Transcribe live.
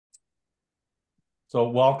So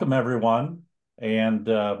welcome everyone, and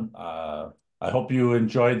I hope you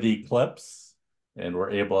enjoyed the eclipse and were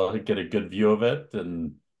able to get a good view of it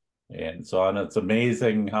and so on. It's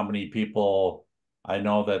amazing how many people I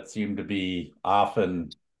know that seem to be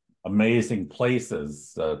often amazing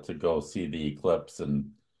places to go see the eclipse.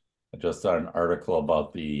 And I just saw an article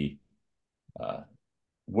about the uh,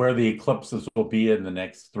 where the eclipses will be in the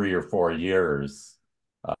next 3 or 4 years,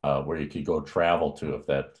 where you could go travel to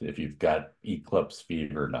if you've got eclipse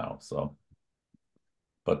fever now. So,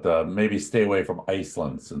 but maybe stay away from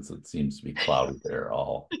Iceland since it seems to be cloudy there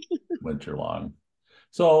all winter long.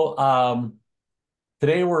 So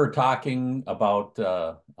today we're talking about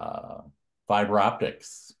fiber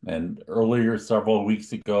optics. And earlier, several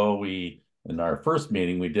weeks ago, in our first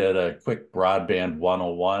meeting, we did a quick broadband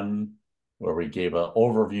 101 where we gave an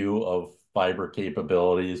overview of fiber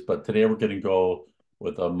capabilities. But today we're going to go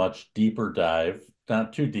with a much deeper dive,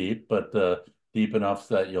 not too deep, but deep enough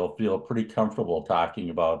so that you'll feel pretty comfortable talking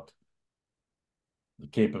about the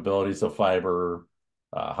capabilities of fiber,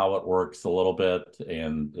 how it works a little bit,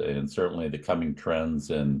 and certainly the coming trends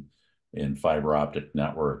in fiber optic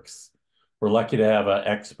networks. We're lucky to have an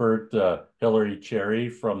expert, Hillary Cherry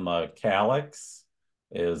from Calix.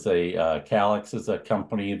 Calix is a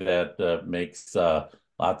company that makes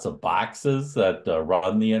lots of boxes that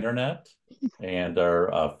run the internet and are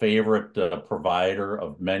a favorite provider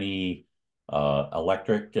of many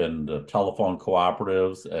electric and telephone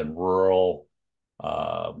cooperatives and rural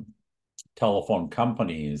um, telephone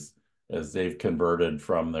companies as they've converted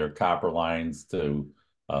from their copper lines to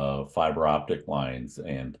fiber optic lines.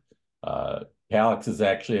 And Calix is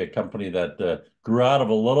actually a company that grew out of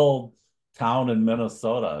a little town in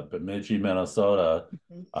Minnesota, Bemidji, Minnesota.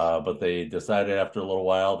 Mhm. But they decided after a little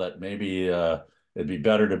while that maybe it'd be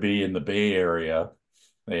better to be in the Bay Area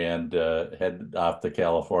and head off to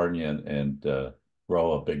California and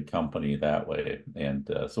grow a big company that way. And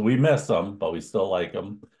so we miss them, but we still like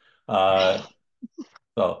them. Uh,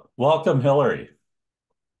 so welcome, Hillary.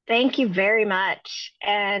 Thank you very much.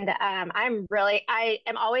 And I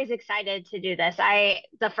am always excited to do this.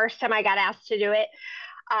 The first time I got asked to do it,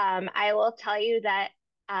 I will tell you that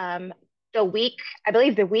um, I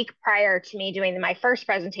believe the week prior to me doing my first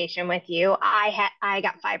presentation with you, I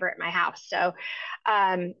got fiber at my house. So,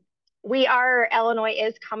 um, Illinois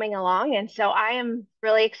is coming along, and so I am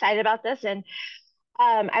really excited about this. And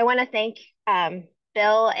I want to thank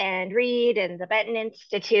Bill and Reed and the Benton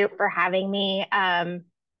Institute for having me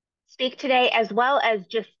speak today, as well as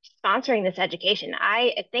just sponsoring this education.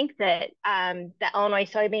 I think that the Illinois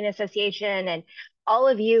Soybean Association and all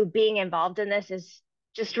of you being involved in this is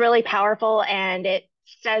just really powerful, and it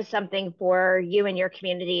says something for you and your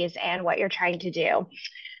communities and what you're trying to do.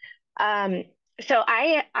 Um, so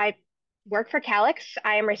I work for Calix.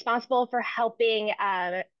 I am responsible for helping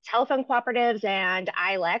telephone cooperatives and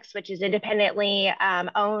ILECs, which is independently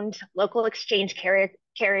owned local exchange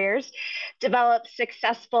carriers, develop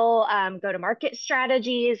successful go-to-market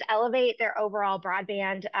strategies, elevate their overall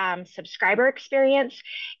broadband subscriber experience,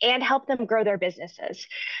 and help them grow their businesses.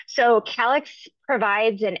 So Calix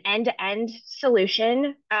provides an end-to-end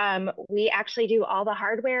solution. We actually do all the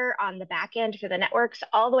hardware on the back end for the networks,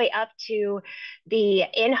 all the way up to the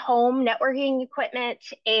in-home networking equipment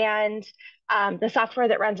and the software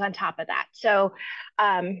that runs on top of that. So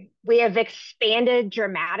we have expanded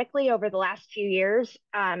dramatically over the last few years,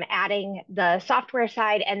 adding the software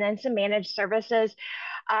side and then some managed services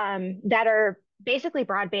that are basically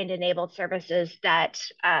broadband enabled services that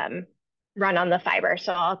run on the fiber.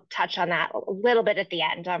 So I'll touch on that a little bit at the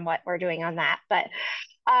end on what we're doing on that. But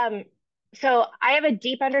um, so I have a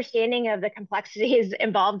deep understanding of the complexities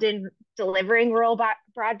involved in delivering rural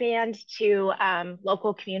broadband to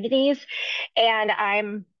local communities. And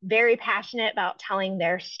I'm very passionate about telling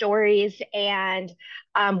their stories and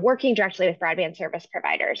working directly with broadband service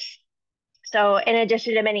providers. So, in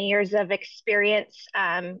addition to many years of experience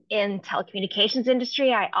in telecommunications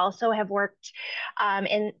industry, I also have worked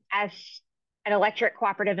in as an electric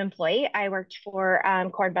cooperative employee. I worked for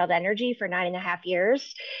Cornbelt Energy for 9.5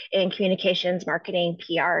 years in communications, marketing,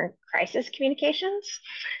 PR, crisis communications.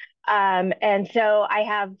 And so I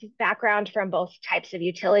have background from both types of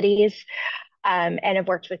utilities and have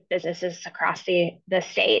worked with businesses across the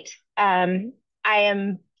state. I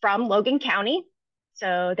am from Logan County,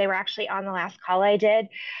 so they were actually on the last call I did.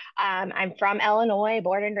 I'm from Illinois,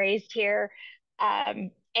 born and raised here.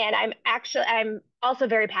 And I'm also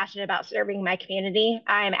very passionate about serving my community.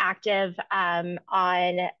 I'm active on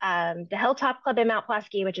the Hilltop Club in Mount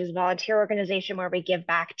Pulaski, which is a volunteer organization where we give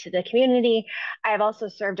back to the community. I've also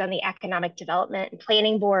served on the Economic Development and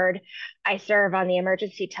Planning Board. I serve on the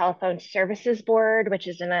Emergency Telephone Services Board, which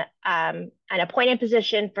is an appointed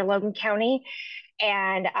position for Logan County.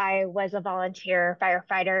 And I was a volunteer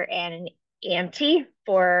firefighter and an EMT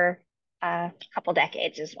for a couple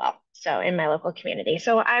decades as well. So in my local community.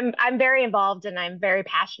 So I'm very involved and I'm very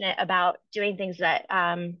passionate about doing things that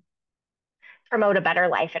promote a better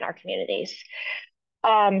life in our communities.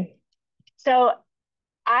 Um, so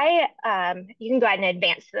you can go ahead and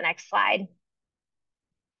advance to the next slide.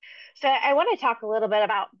 So I want to talk a little bit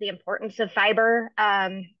about the importance of fiber.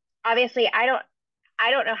 Obviously, I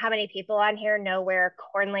don't know how many people on here know where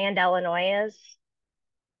Cornland, Illinois is.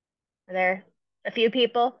 Are there a few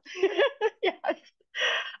people? Yes.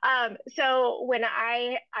 So when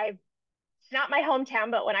it's not my hometown,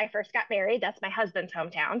 but when I first got married, that's my husband's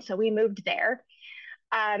hometown. So we moved there.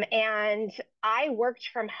 And I worked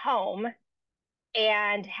from home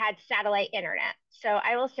and had satellite internet. So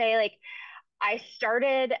I will say, like, I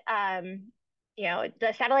started,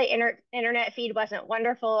 the satellite internet feed wasn't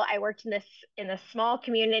wonderful. I worked in this small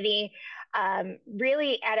community,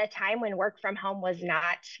 really at a time when work from home was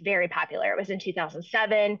not very popular. It was in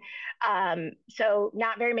 2007, so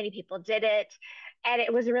not very many people did it, and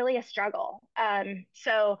it was really a struggle.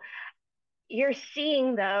 So you're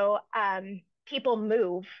seeing though. People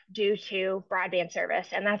move due to broadband service.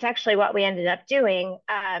 And that's actually what we ended up doing.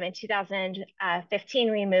 In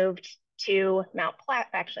 2015, we moved to Mount Pla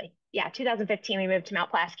actually, yeah, 2015, we moved to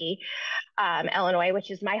Mount Pulaski, Illinois,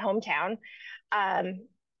 which is my hometown.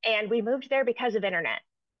 And we moved there because of internet.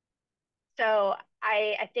 So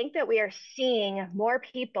I think that we are seeing more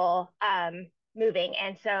people moving.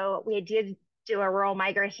 And so we did do a rural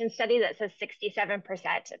migration study that says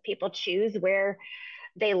 67% of people choose where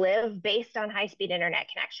they live based on high-speed internet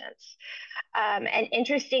connections. An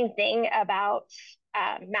interesting thing about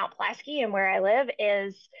Mount Pulaski and where I live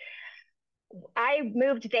is I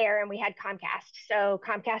moved there and we had Comcast. So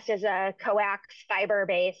Comcast is a coax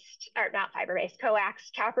fiber-based, or not fiber-based,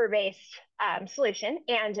 coax copper-based solution.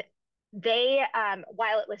 And they,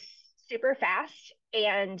 while it was super fast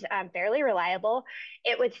and fairly reliable,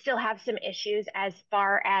 it would still have some issues as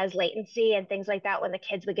far as latency and things like that when the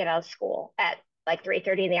kids would get out of school at like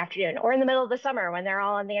 3:30 in the afternoon or in the middle of the summer when they're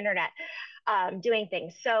all on the internet doing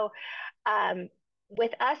things. So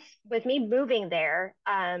with me moving there,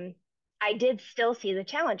 I did still see the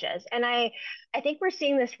challenges. And I think we're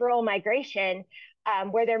seeing this rural migration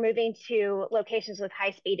where they're moving to locations with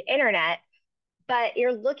high speed internet, but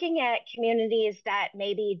you're looking at communities that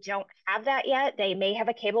maybe don't have that yet. They may have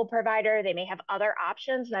a cable provider, they may have other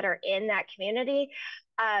options that are in that community.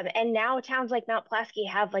 And now towns like Mount Pulaski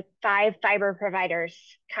have like 5 fiber providers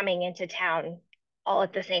coming into town all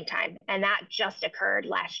at the same time. And that just occurred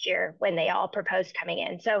last year when they all proposed coming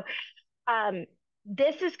in. So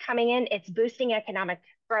this is coming in, it's boosting economic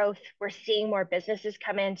growth. We're seeing more businesses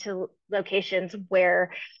come into locations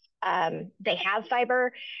where they have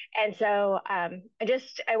fiber. And so I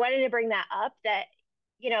wanted to bring that up that,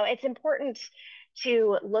 it's important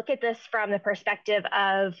to look at this from the perspective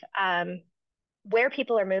of where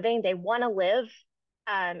people are moving. They want to live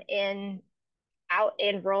out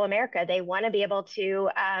in rural America. They want to be able to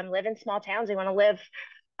live in small towns. They want to live,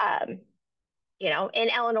 in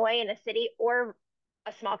Illinois in a city or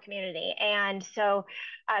a small community. And so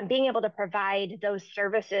being able to provide those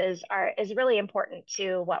services is really important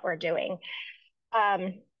to what we're doing.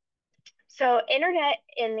 So internet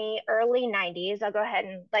in the early 90s, I'll go ahead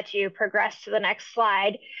and let you progress to the next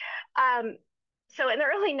slide. So in the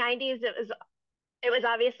early 90s, it was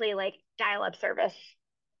obviously like dial-up service.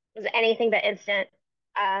 It was anything but instant.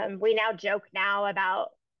 We now joke now about,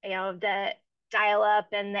 the dial-up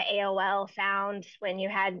and the AOL sound when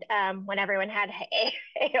everyone had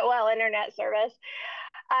AOL internet service.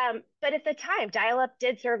 But at the time, dial-up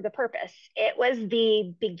did serve the purpose. It was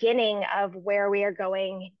the beginning of where we are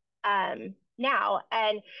going now.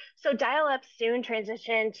 And so dial-up soon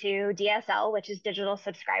transitioned to DSL, which is digital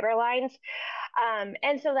subscriber lines.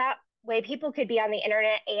 And so that way people could be on the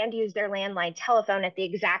internet and use their landline telephone at the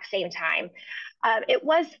exact same time. It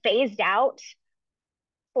was phased out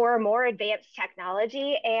for more advanced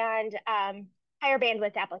technology and higher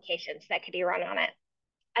bandwidth applications that could be run on it.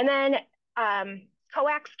 And then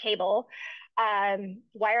coax cable,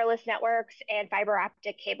 wireless networks, and fiber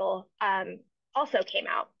optic cable also came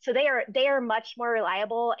out. So they are much more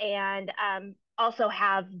reliable and also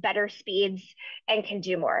have better speeds and can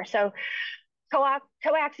do more. So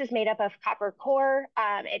Coax is made up of copper core.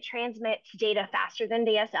 It transmits data faster than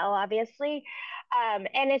DSL, obviously.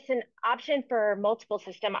 And it's an option for multiple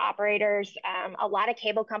system operators. A lot of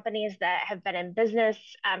cable companies that have been in business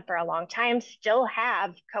for a long time still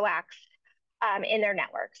have coax in their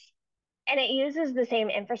networks. And it uses the same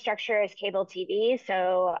infrastructure as cable TV,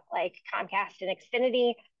 so like Comcast and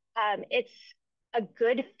Xfinity. It's a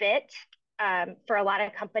good fit for a lot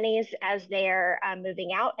of companies as they're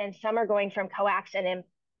moving out, and some are going from coax and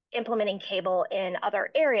implementing cable in other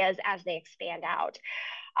areas as they expand out.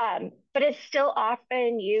 But it's still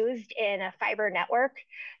often used in a fiber network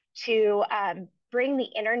to bring the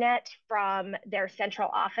internet from their central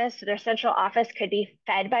office. So their central office could be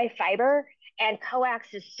fed by fiber, and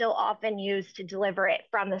coax is still often used to deliver it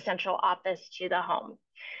from the central office to the home.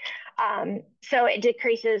 So it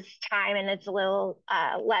decreases time, and it's a little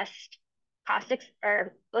less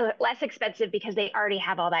or less expensive because they already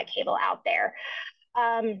have all that cable out there.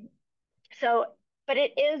 Um, so, but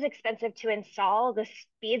it is expensive to install. The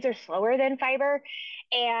speeds are slower than fiber,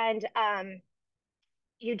 and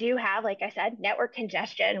you do have, like I said, network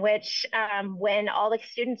congestion, which when all the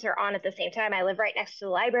students are on at the same time, I live right next to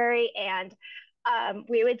the library, and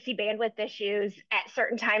we would see bandwidth issues at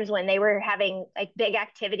certain times when they were having like big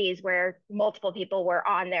activities where multiple people were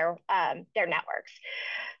on their networks.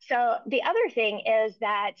 So the other thing is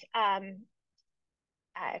that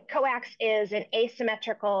coax is an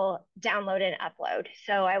asymmetrical download and upload.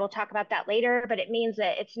 So I will talk about that later, but it means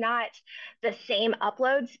that it's not the same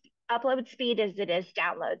upload speed as it is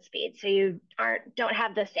download speed. So you don't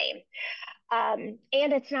have the same. And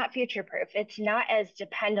it's not future proof. It's not as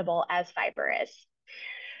dependable as fiber is.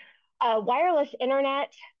 Wireless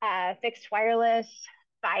internet, fixed wireless,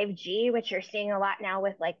 5G, which you're seeing a lot now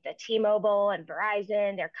with like the T-Mobile and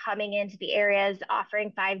Verizon. They're coming into the areas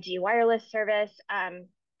offering 5G wireless service.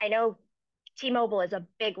 I know T-Mobile is a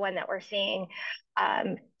big one that we're seeing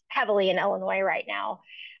heavily in Illinois right now,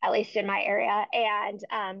 at least in my area.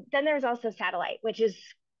 And then there's also satellite, which is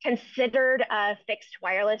considered a fixed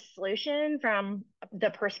wireless solution from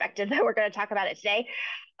the perspective that we're going to talk about it today.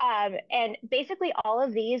 And basically all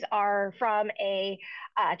of these are from a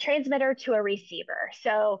transmitter to a receiver.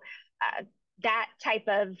 So that type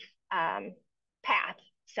of path.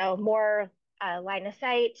 So more line of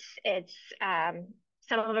sight. It's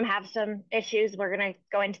some of them have some issues. We're going to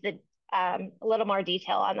go into the a little more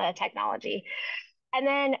detail on the technology. And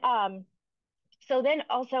then so then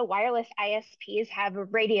also wireless ISPs have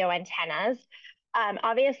radio antennas.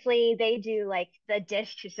 Obviously, they do like the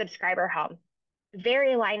dish to subscriber home,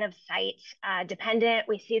 very line of sight dependent.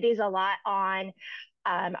 We see these a lot on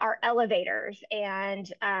our elevators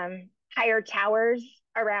and higher towers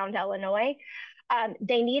around Illinois.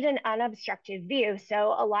 They need an unobstructed view.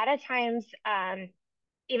 So a lot of times,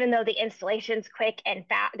 even though the installation's quick and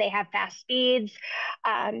they have fast speeds,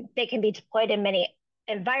 they can be deployed in many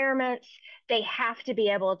environments. They have to be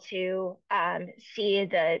able to see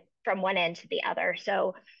from one end to the other.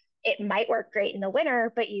 So it might work great in the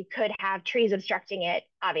winter, but you could have trees obstructing it,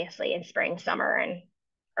 obviously, in spring, summer, and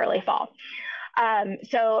early fall.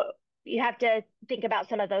 So you have to think about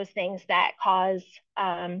some of those things that cause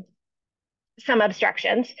some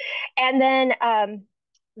obstructions. And then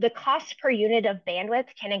the cost per unit of bandwidth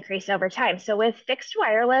can increase over time. So with fixed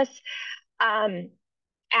wireless,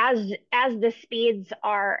 as the speeds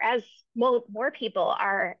are, as more people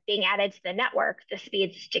are being added to the network, the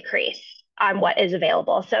speeds decrease on what is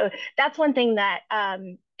available. So that's one thing that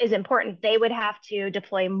is important. They would have to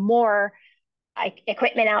deploy more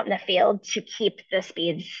equipment out in the field to keep the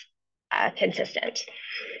speeds consistent.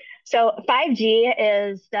 So 5G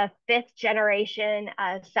is the fifth generation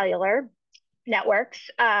cellular networks.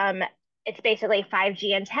 It's basically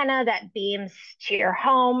 5G antenna that beams to your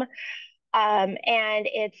home. And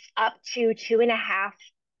it's up to 2.5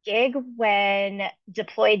 gig when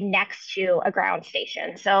deployed next to a ground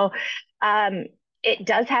station. So it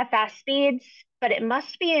does have fast speeds, but it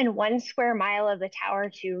must be in 1 square mile of the tower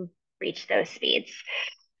to reach those speeds.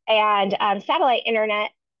 And satellite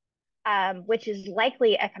internet, which is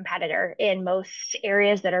likely a competitor in most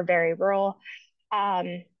areas that are very rural,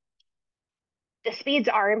 the speeds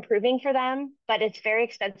are improving for them, but it's very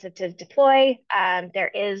expensive to deploy. There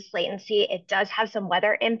is latency. It does have some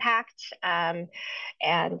weather impact.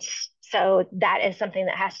 And so that is something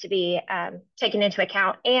that has to be taken into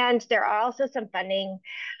account. And there are also some funding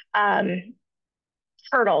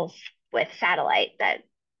hurdles with satellite that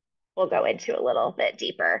we'll go into a little bit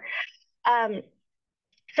deeper.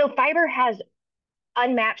 So fiber has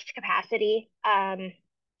unmatched capacity,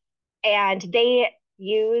 and they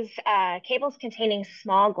use cables containing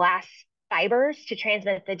small glass fibers to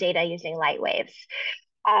transmit the data using light waves.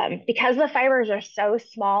 Because the fibers are so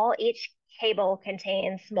small, each cable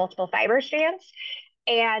contains multiple fiber strands,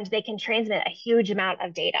 and they can transmit a huge amount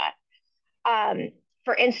of data. Um,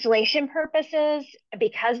 for installation purposes,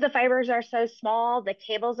 because the fibers are so small, the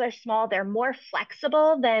cables are small, they're more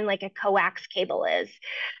flexible than like a coax cable is.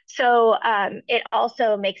 So it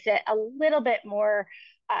also makes it a little bit more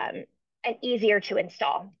um, and easier to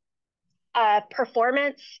install.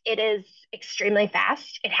 Performance, it is extremely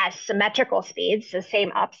fast. It has symmetrical speeds, so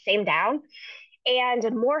same up, same down, and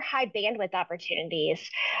more high bandwidth opportunities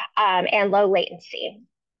and low latency.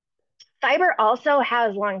 Fiber also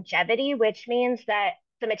has longevity, which means that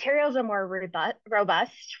the materials are more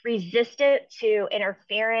robust, resistant to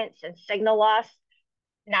interference and signal loss.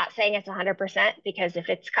 Not saying it's 100% because if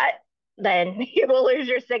it's cut, then you will lose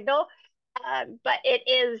your signal. But it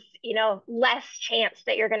is, less chance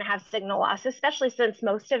that you're going to have signal loss, especially since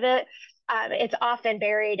most of it, it's often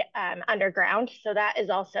buried underground. So that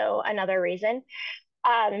is also another reason.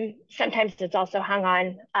 Sometimes it's also hung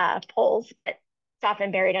on poles, but it's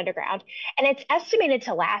often buried underground. And it's estimated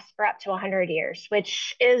to last for up to 100 years,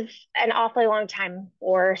 which is an awfully long time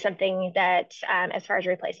for something that, as far as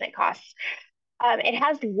replacement costs. It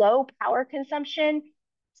has low power consumption.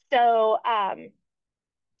 So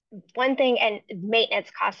one thing, and maintenance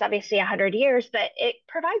costs obviously 100 years, but it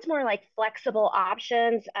provides more like flexible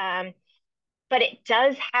options. But it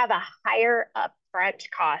does have a higher upfront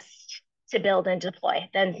cost to build and deploy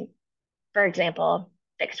than, for example,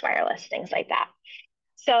 fixed wireless, things like that.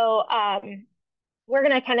 So we're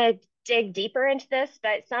going to kind of dig deeper into this,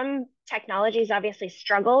 but some technologies obviously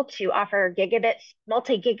struggle to offer gigabits,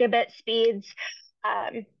 multi-gigabit speeds.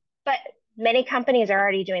 But many companies are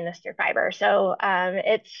already doing this through fiber. So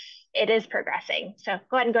it is progressing. So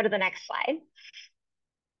go ahead and go to the next slide.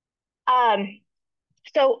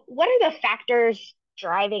 So what are the factors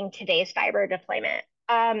driving today's fiber deployment?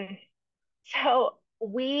 So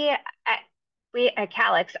we at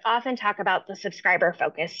Calix often talk about the subscriber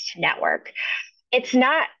focused network. It's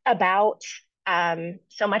not about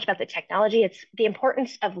so much about the technology, it's the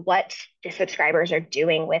importance of what the subscribers are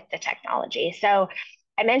doing with the technology. So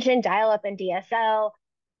I mentioned dial up and DSL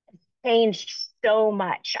changed so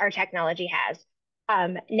much, our technology has.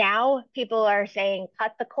 Now people are saying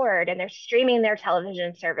cut the cord and they're streaming their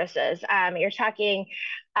television services. You're talking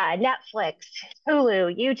Netflix,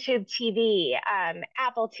 Hulu, YouTube TV,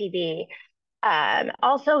 Apple TV,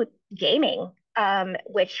 also gaming,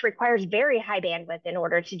 which requires very high bandwidth in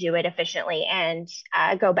order to do it efficiently and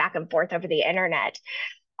go back and forth over the internet.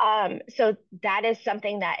 So that is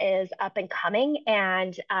something that is up and coming,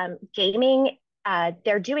 and gaming,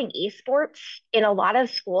 they're doing esports in a lot of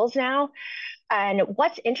schools now. And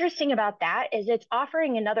what's interesting about that is it's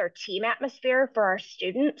offering another team atmosphere for our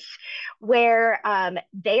students where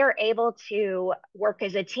they are able to work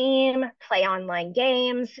as a team, play online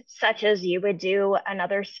games, such as you would do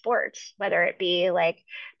another sport, whether it be like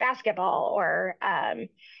basketball or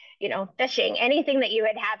fishing, anything that you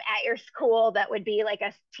would have at your school that would be like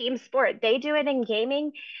a team sport. They do it in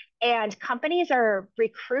gaming, and companies are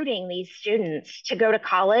recruiting these students to go to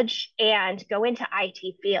college and go into IT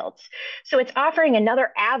fields. So it's offering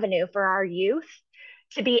another avenue for our youth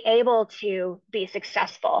to be able to be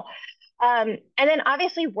successful. And then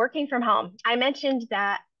obviously working from home. I mentioned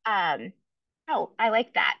that. Oh, I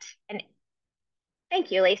like that. And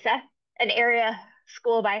thank you, Lisa. An area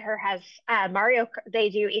school by her has Mario.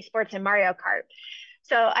 They do esports and Mario Kart.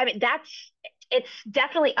 So I mean, it's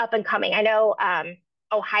definitely up and coming. I know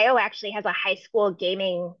Ohio actually has a high school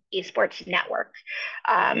gaming esports network.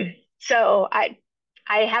 So I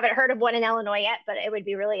haven't heard of one in Illinois yet, but it would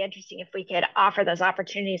be really interesting if we could offer those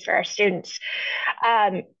opportunities for our students.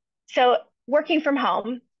 So working from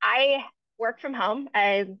home, I work from home.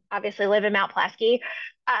 I obviously live in Mount Pulaski.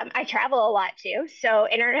 I travel a lot too. So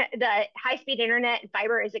the high-speed internet and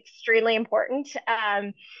fiber is extremely important.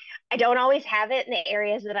 I don't always have it in the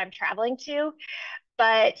areas that I'm traveling to,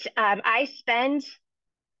 but I spend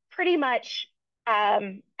pretty much,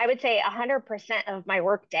 I would say 100% of my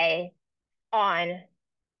workday on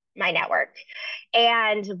my network.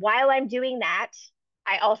 And while I'm doing that,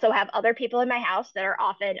 I also have other people in my house that are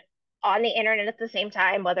often on the internet at the same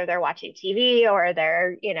time, whether they're watching TV or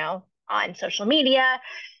they're, on social media.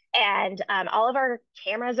 And all of our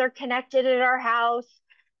cameras are connected at our house.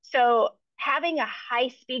 So having a high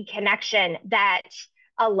speed connection that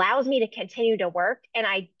allows me to continue to work and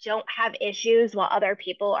I don't have issues while other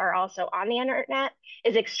people are also on the internet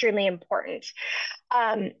is extremely important.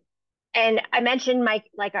 And I mentioned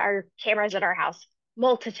our cameras at our house,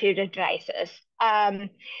 multitude of devices.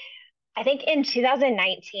 I think in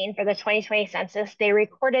 2019 for the 2020 census, they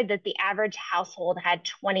recorded that the average household had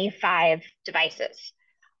 25 devices.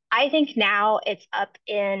 I think now it's up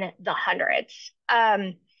in the hundreds.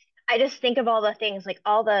 I just think of all the things like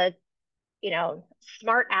all the,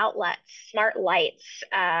 smart outlets, smart lights,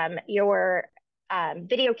 your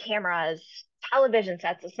video cameras, television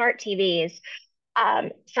sets, the smart TVs,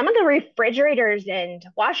 some of the refrigerators and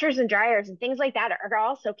washers and dryers and things like that are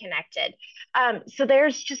also connected. So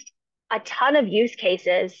there's just a ton of use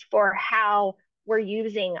cases for how we're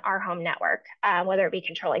using our home network, whether it be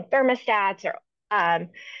controlling thermostats or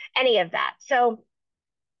any of that. So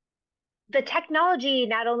the technology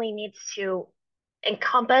not only needs to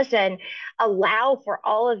encompass and allow for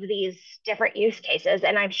all of these different use cases,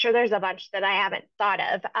 and I'm sure there's a bunch that I haven't thought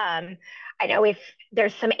of. I know if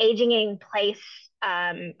there's some aging in place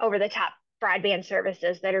over the top broadband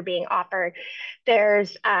services that are being offered.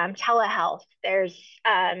 There's telehealth. There's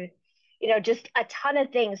just a ton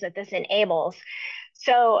of things that this enables.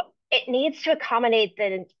 So it needs to accommodate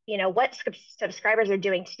what subscribers are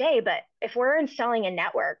doing today. But if we're installing a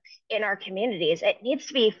network in our communities, it needs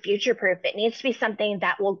to be future proof. It needs to be something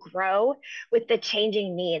that will grow with the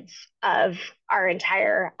changing needs of our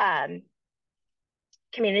entire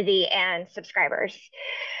community and subscribers.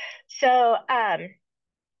 So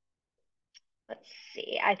let's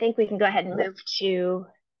see. I think we can go ahead and move to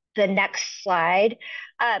the next slide.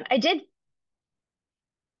 I did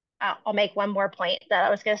I'll make one more point that I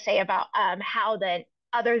was going to say about how then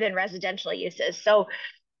other than residential uses. So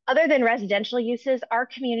other than residential uses, our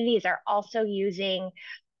communities are also using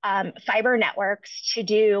fiber networks to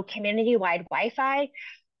do community-wide Wi-Fi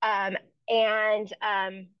and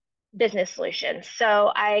business solutions.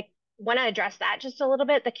 So I want to address that just a little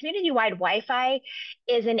bit. The community-wide Wi-Fi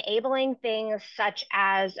is enabling things such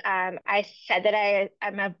as I said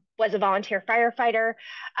that was a volunteer firefighter.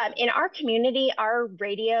 In our community, our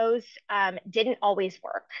radios didn't always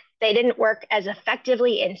work. They didn't work as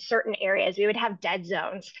effectively in certain areas. We would have dead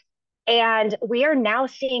zones. And we are now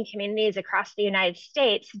seeing communities across the United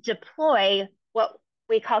States deploy what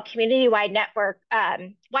we call community-wide network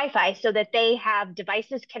Wi-Fi so that they have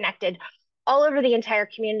devices connected all over the entire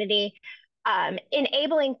community,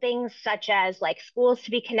 enabling things such as like schools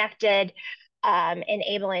to be connected,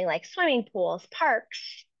 enabling like swimming pools,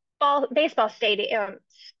 parks, baseball stadiums,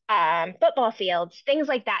 football fields, things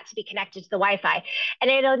like that to be connected to the Wi-Fi.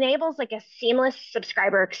 And it enables like a seamless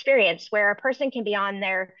subscriber experience where a person can be on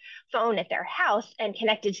their phone at their house and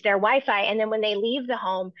connected to their Wi-Fi. And then when they leave the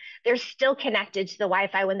home, they're still connected to the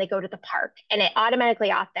Wi-Fi when they go to the park, and it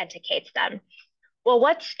automatically authenticates them. Well,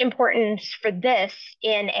 what's important for this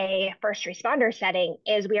in a first responder setting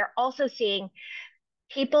is we are also seeing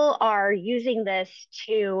people are using this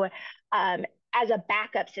to as a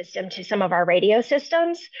backup system to some of our radio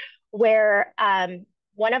systems, where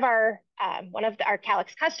one of our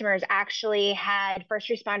Calix customers actually had first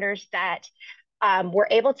responders that were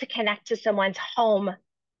able to connect to someone's home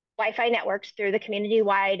Wi-Fi networks through the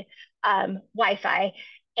community-wide Wi-Fi,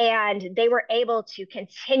 and they were able to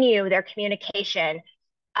continue their communication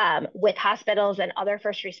with hospitals and other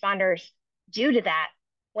first responders due to that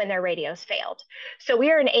when their radios failed. So we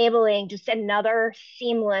are enabling just another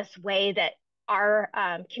seamless way that our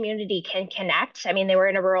community can connect. I mean, they were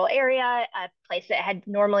in a rural area, a place that had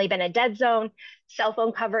normally been a dead zone. Cell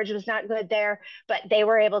phone coverage was not good there, but they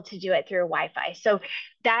were able to do it through Wi-Fi. So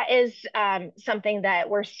that is something that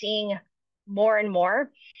we're seeing more and more.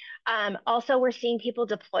 Also, we're seeing people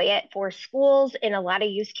deploy it for schools in a lot of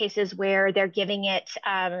use cases where they're giving it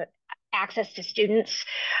access to students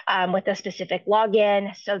with a specific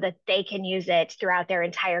login so that they can use it throughout their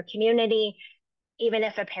entire community, even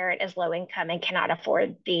if a parent is low income and cannot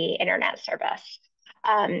afford the internet service.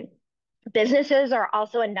 Businesses are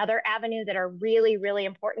also another avenue that are really, really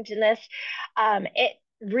important in this. It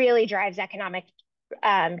really drives economic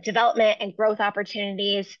development and growth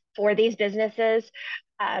opportunities for these businesses.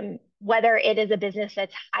 Whether it is a business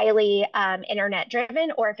that's highly internet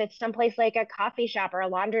driven, or if it's someplace like a coffee shop or a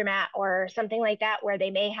laundromat or something like that, where they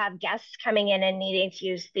may have guests coming in and needing to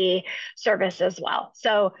use the service as well.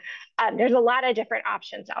 So there's a lot of different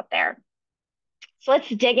options out there. So let's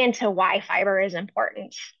dig into why fiber is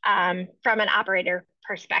important from an operator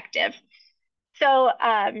perspective. So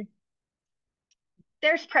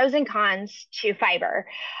there's pros and cons to fiber.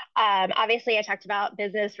 Obviously, I talked about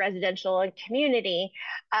business, residential, and community.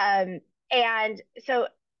 And so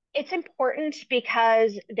it's important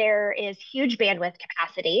because there is huge bandwidth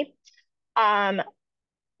capacity,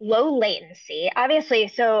 low latency. Obviously,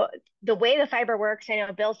 so the way the fiber works, I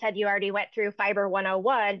know Bill said you already went through fiber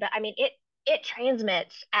 101, but I mean, it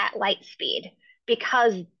transmits at light speed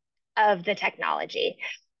because of the technology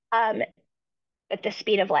um, at the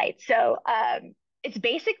speed of light. So it's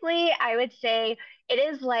basically, I would say, it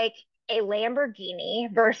is like a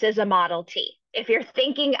Lamborghini versus a Model T. If you're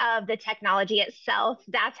thinking of the technology itself,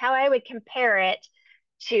 that's how I would compare it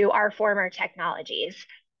to our former technologies.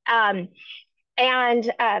 Um,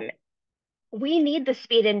 and we need the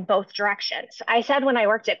speed in both directions. I said when I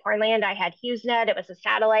worked at Cornland, I had HughesNet, it was a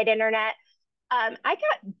satellite internet. I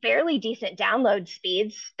got fairly decent download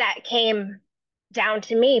speeds that came down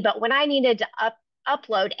to me, but when I needed to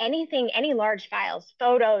upload anything, any large files,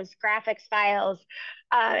 photos, graphics files,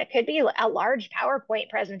 it could be a large PowerPoint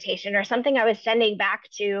presentation or something I was sending back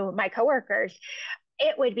to my coworkers,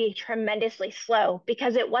 it would be tremendously slow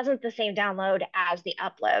because it wasn't the same download as the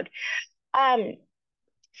upload. Um,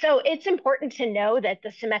 so it's important to know that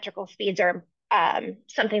the symmetrical speeds are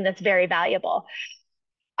something that's very valuable.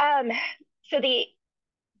 Um, so the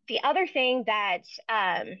other thing that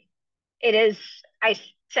it is, I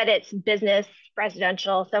said it's business,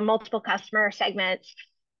 residential, so multiple customer segments.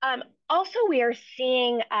 Also, we are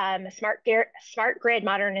seeing smart grid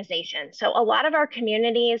modernization. So a lot of our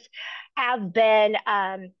communities have been,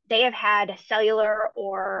 they have had cellular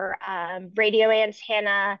or radio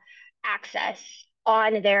antenna access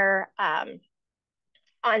on their,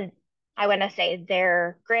 on, I want to say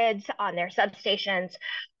their grids, on their substations,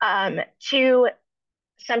 to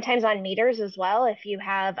sometimes on meters as well. If you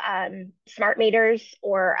have smart meters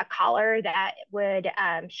or a collar that would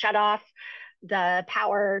shut off the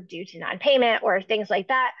power due to non-payment or things like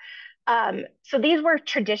that. So these were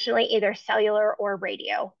traditionally either cellular or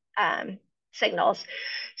radio signals.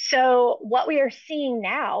 So what we are seeing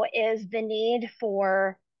now is the need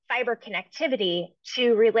for fiber connectivity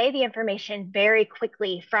to relay the information very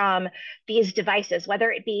quickly from these devices,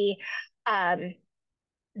 whether it be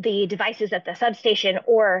the devices at the substation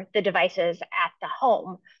or the devices at the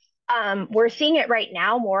home. We're seeing it right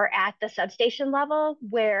now more at the substation level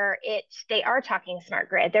where they are talking smart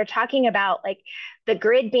grid. They're talking about like the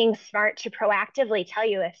grid being smart to proactively tell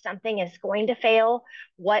you if something is going to fail,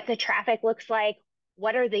 what the traffic looks like,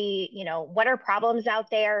 what are what are problems out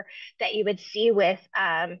there that you would see with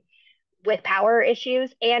power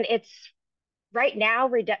issues. And it's right now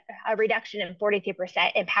a reduction in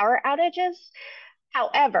 43% in power outages.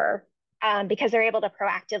 However, because they're able to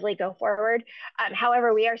proactively go forward.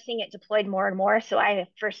 However, we are seeing it deployed more and more. So I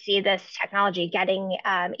foresee this technology getting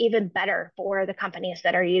even better for the companies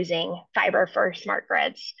that are using fiber for smart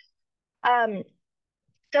grids. Um,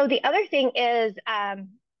 so the other thing is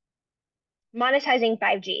monetizing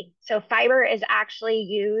 5G. So fiber is actually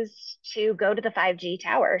used to go to the 5G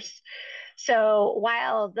towers. So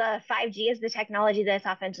while the 5G is the technology that's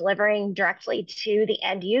often delivering directly to the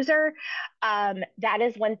end user, that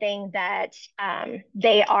is one thing that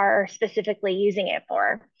they are specifically using it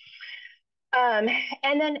for. Um,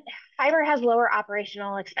 and then fiber has lower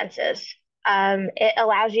operational expenses. It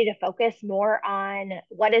allows you to focus more on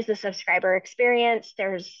what is the subscriber experience.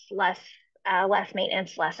 There's less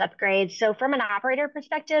maintenance, less upgrades. So from an operator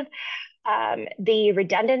perspective, the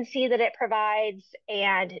redundancy that it provides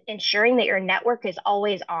and ensuring that your network is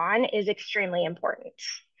always on is extremely important.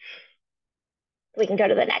 We can go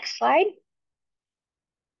to the next slide.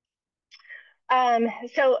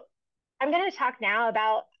 So I'm going to talk now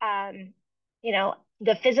about,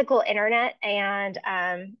 the physical internet. And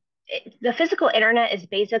the physical internet is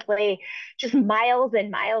basically just miles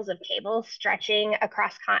and miles of cables stretching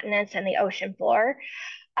across continents and the ocean floor.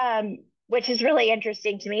 Which is really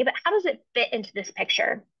interesting to me. But how does it fit into this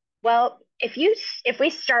picture? Well, if we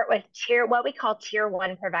start with what we call tier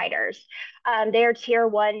one providers, they are tier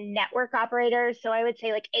one network operators. So I would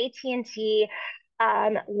say like AT&T,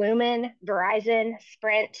 Lumen, Verizon,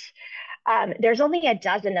 Sprint. There's only a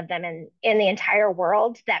dozen of them in the entire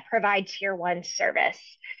world that provide tier one service.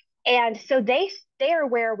 And so they are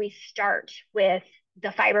where we start with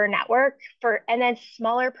the fiber network and then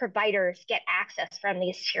smaller providers get access from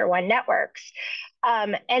these tier one networks.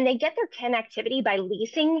 And they get their connectivity by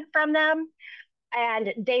leasing from them.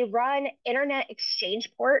 And they run internet exchange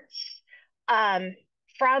ports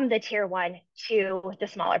from the tier one to the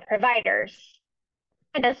smaller providers.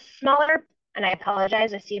 And a smaller, and I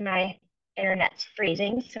apologize, I see my internet's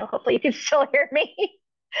freezing, so hopefully you can still hear me.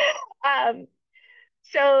 um,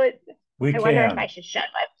 so We I wonder if I can. should shut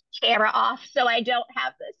my camera off so I don't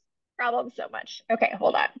have this problem so much. Okay,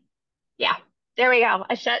 hold on. Yeah, there we go.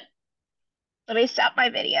 Let me stop my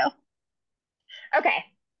video. Okay.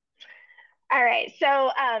 All right.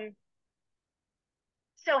 So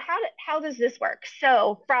how does this work?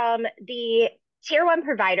 So from the tier one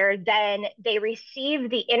provider, then they receive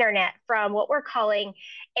the internet from what we're calling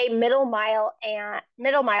a middle mile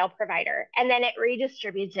provider, and then it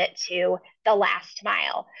redistributes it to the last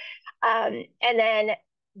mile. And then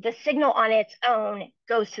the signal on its own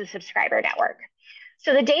goes to the subscriber network.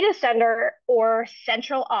 So the data center or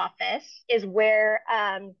central office is where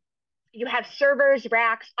you have servers,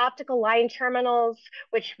 racks, optical line terminals,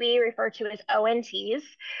 which we refer to as ONTs.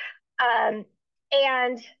 And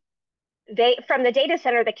from the data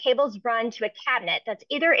center, the cables run to a cabinet that's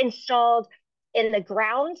either installed in the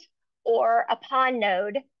ground or a PON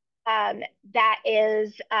node that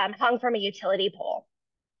is hung from a utility pole.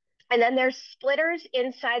 And then there's splitters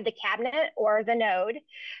inside the cabinet or the node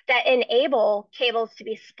that enable cables to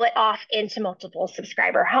be split off into multiple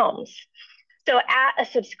subscriber homes. So at a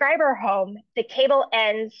subscriber home, the cable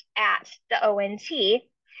ends at the ONT.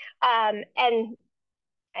 And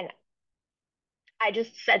I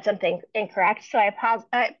just said something incorrect, so I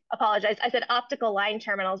apologize. I said optical line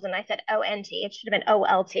terminals and I said ONT. It should have been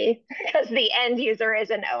OLT because the end user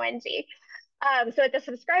is an ONT. So at the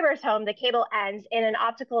subscriber's home, the cable ends in an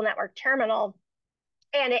optical network terminal,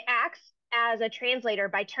 and it acts as a translator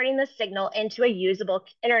by turning the signal into a usable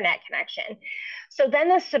internet connection. So then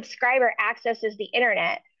the subscriber accesses the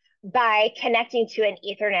internet by connecting to an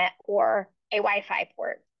Ethernet or a Wi-Fi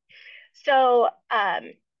port. So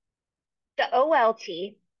the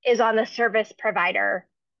OLT is on the service provider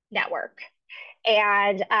network,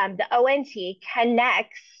 and the ONT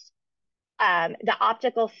connects the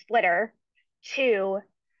optical splitter to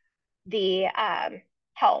the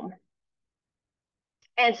home.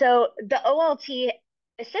 And so the OLT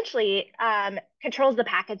essentially controls the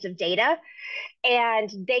packets of data,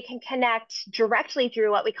 and they can connect directly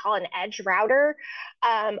through what we call an edge router,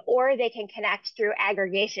 or they can connect through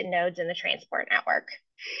aggregation nodes in the transport network.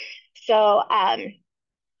 So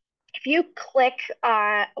if you click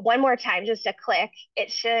one more time, just a click,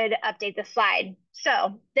 it should update the slide.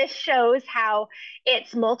 So this shows how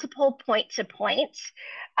it's multiple point-to-point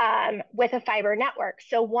with a fiber network.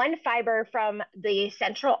 So one fiber from the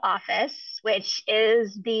central office, which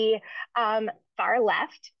is the far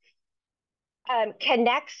left,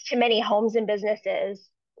 connects to many homes and businesses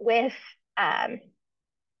with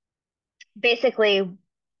basically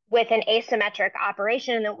with an asymmetric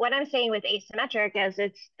operation. And what I'm saying with asymmetric is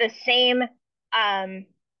it's the same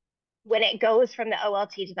when it goes from the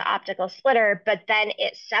OLT to the optical splitter, but then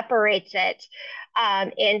it separates it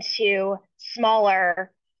into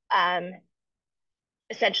smaller,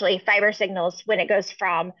 essentially fiber signals when it goes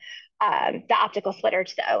from the optical splitter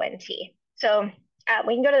to the ONT. So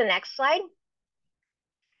we can go to the next slide.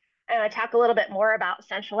 I'm going to talk a little bit more about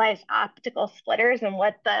centralized optical splitters and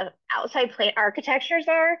what the outside plant architectures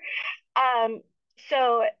are.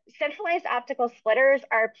 So centralized optical splitters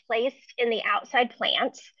are placed in the outside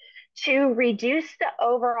plant to reduce the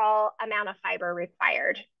overall amount of fiber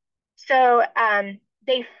required. So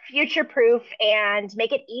they future-proof and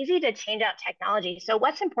make it easy to change out technology. So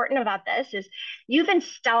what's important about this is you've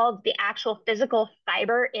installed the actual physical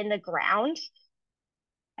fiber in the ground.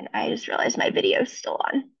 And I just realized my video is still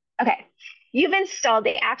on. Okay, you've installed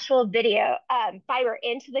the actual video fiber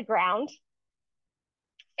into the ground.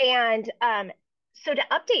 And so to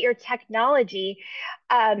update your technology,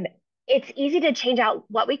 it's easy to change out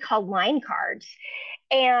what we call line cards.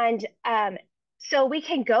 And so we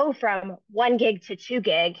can go from 1 gig to 2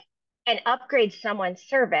 gig and upgrade someone's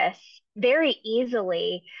service very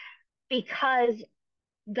easily because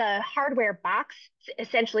the hardware box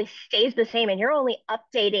essentially stays the same and you're only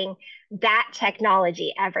updating that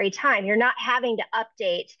technology every time. You're not having to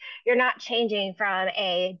update, you're not changing from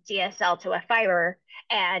a DSL to a fiber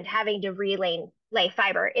and having to lay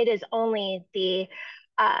fiber. It is only the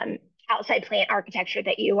outside plant architecture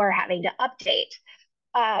that you are having to update.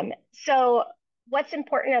 So what's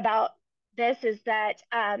important about this is that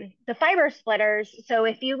the fiber splitters, so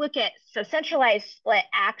if you look at, so centralized split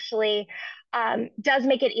actually does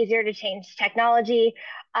make it easier to change technology,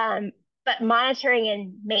 but monitoring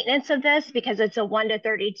and maintenance of this, because it's a 1 to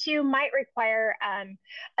 32, might require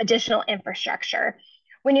additional infrastructure.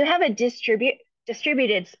 When you have a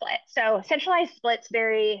distributed split, so centralized split's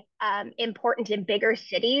very important in bigger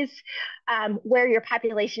cities where your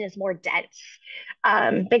population is more dense.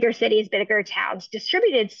 Bigger cities, bigger towns.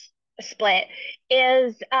 Distributed split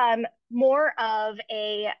is more of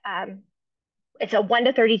a it's a 1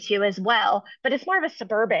 to 32 as well, but it's more of a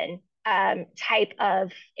suburban type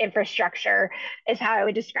of infrastructure is how I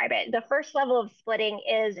would describe it. The first level of splitting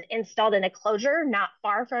is installed in a closure not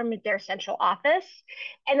far from their central office.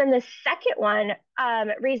 And then the second one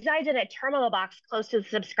resides in a terminal box close to the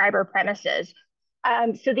subscriber premises.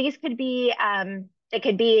 So these could be, they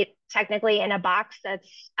could be technically in a box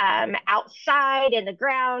that's outside in the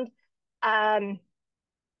ground. Um,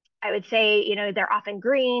 I would say, they're often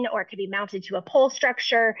green, or it could be mounted to a pole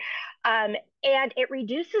structure. And it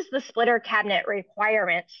reduces the splitter cabinet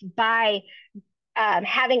requirements by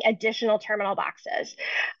having additional terminal boxes.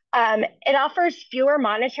 It offers fewer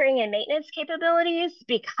monitoring and maintenance capabilities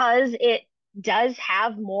because it does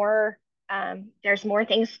have more, there's more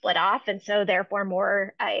things split off, and so therefore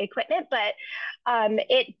more equipment, but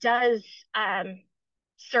it does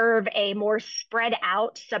serve a more spread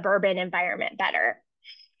out suburban environment better.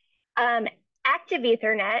 Um, Active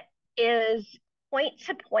Ethernet is point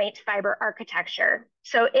to point fiber architecture.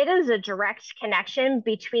 So it is a direct connection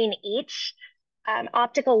between each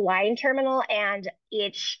optical line terminal and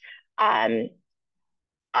each um,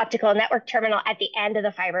 optical network terminal at the end of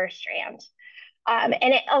the fiber strand. And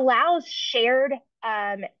it allows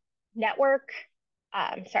um, network,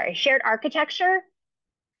 shared architecture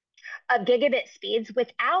of gigabit speeds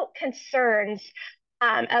without concerns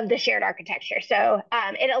of the shared architecture. So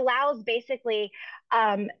it allows basically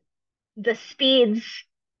um, the speeds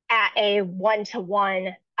at a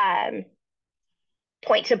one-to-one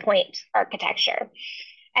point-to-point architecture.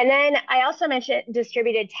 And then I also mentioned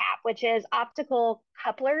distributed tap, which is optical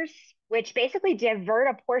couplers, which basically divert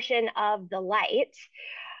a portion of the light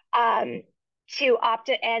um,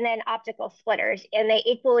 and then optical splitters, and they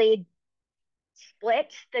equally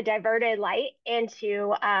split the diverted light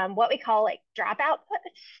into what we call like drop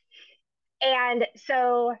outputs. And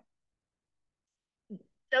so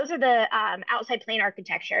those are the outside plane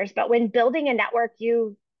architectures. But when building a network,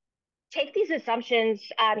 you take these assumptions,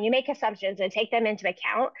 you make assumptions and take them into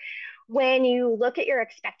account when you look at your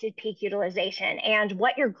expected peak utilization and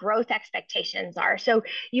what your growth expectations are. So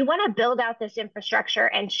you want to build out this infrastructure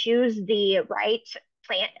and choose the right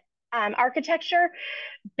plant architecture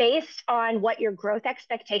based on what your growth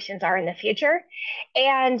expectations are in the future,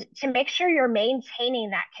 and to make sure you're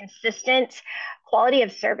maintaining that consistent quality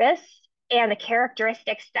of service and the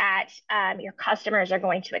characteristics that your customers are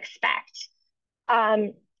going to expect.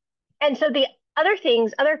 Um, and so the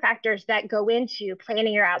other factors that go into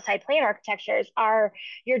planning your outside plant architectures are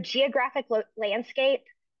your geographic landscape,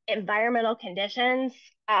 environmental conditions,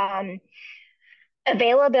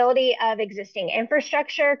 availability of existing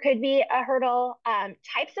infrastructure could be a hurdle.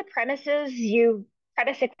 Types of premise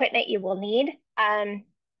equipment you will need,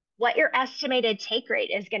 what your estimated take rate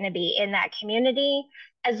is going to be in that community,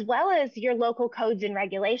 as well as your local codes and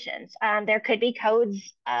regulations. There could be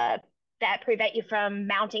codes that prevent you from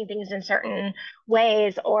mounting things in certain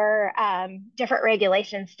ways, or different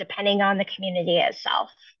regulations depending on the community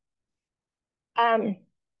itself. Um,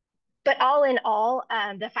 but all in all,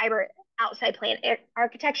 the fiber outside plant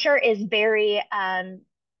architecture is very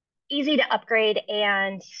easy to upgrade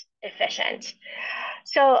and efficient.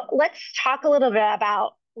 So let's talk a little bit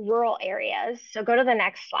about rural areas. So go to the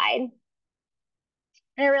next slide.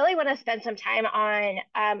 And I really want to spend some time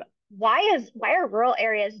on why are rural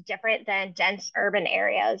areas different than dense urban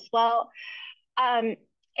areas? Well,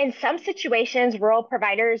 in some situations, rural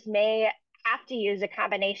providers may have to use a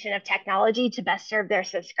combination of technology to best serve their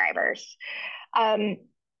subscribers. Um,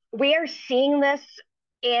 we are seeing this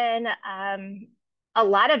in a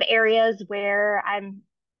lot of areas where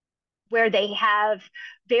they have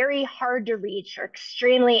very hard to reach or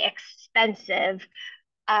extremely expensive.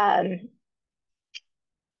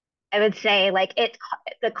 I would say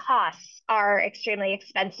the costs are extremely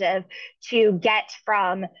expensive to get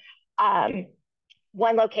from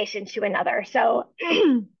one location to another. So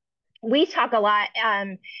we talk a lot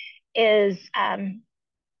is I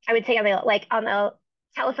would say on the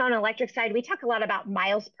telephone and electric side, we talk a lot about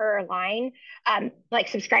miles per line, like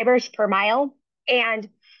subscribers per mile. And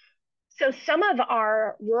so some of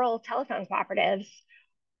our rural telephone cooperatives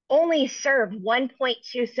only serve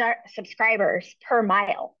 1.2 subscribers per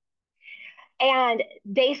mile. And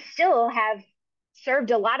they still have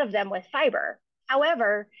served a lot of them with fiber.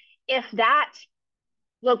 However, if that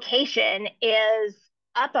location is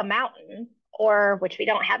up a mountain, or which we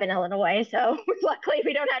don't have in Illinois, so luckily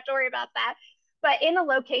we don't have to worry about that, but in a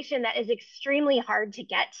location that is extremely hard to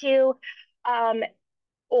get to,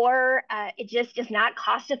 or it just is not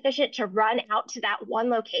cost efficient to run out to that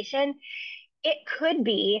one location, it could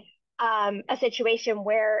be a situation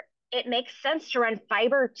where it makes sense to run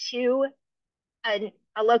fiber to a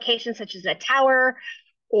location such as a tower,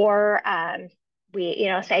 or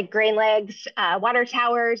say grain legs, water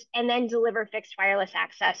towers, and then deliver fixed wireless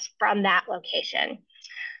access from that location.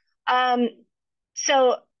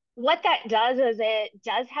 So what that does is it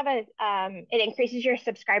does have it increases your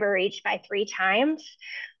subscriber reach by 3 times,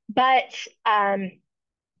 but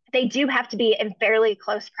they do have to be in fairly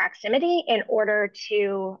close proximity in order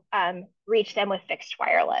to reach them with fixed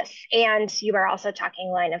wireless. And you are also talking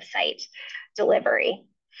line of sight delivery.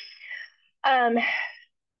 Um,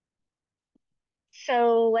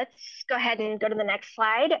 so let's go ahead and go to the next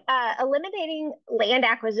slide. Eliminating land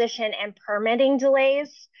acquisition and permitting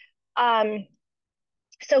delays. Um,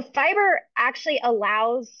 so fiber actually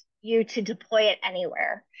allows you to deploy it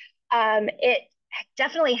anywhere. It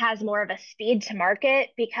definitely has more of a speed to market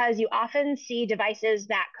because you often see devices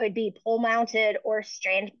that could be pole mounted or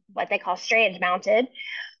strand, what they call strand mounted.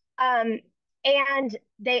 Um, and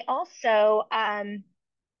they also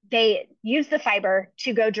they use the fiber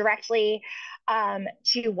to go directly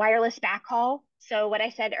to wireless backhaul. So what I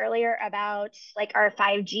said earlier about like our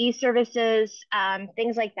 5G services,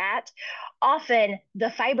 things like that, often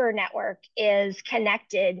the fiber network is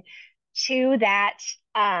connected to that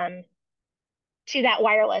um, to that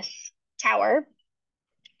wireless tower.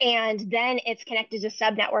 And then it's connected to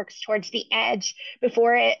subnetworks towards the edge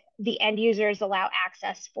before the end users allow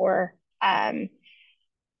access for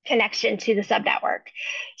connection to the subnetwork.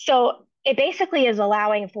 So it basically is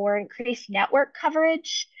allowing for increased network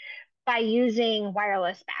coverage by using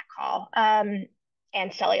wireless backhaul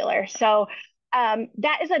and cellular. So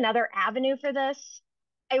that is another avenue for this.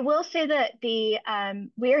 I will say that the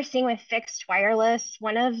we are seeing with fixed wireless,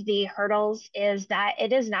 one of the hurdles is that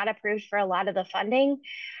it is not approved for a lot of the funding.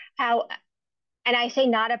 How and I say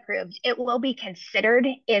not approved, it will be considered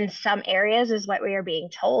in some areas, is what we are being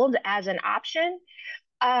told as an option.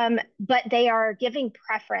 But they are giving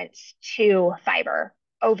preference to fiber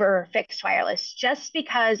over fixed wireless just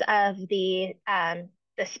because of the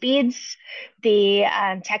speeds, the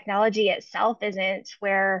technology itself isn't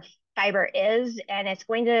where fiber is, and it's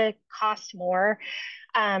going to cost more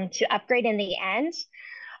to upgrade in the end.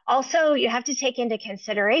 Also, you have to take into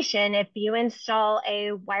consideration if you install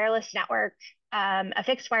a wireless network, a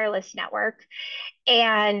fixed wireless network,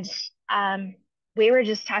 and we were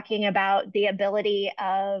just talking about the ability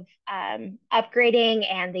of upgrading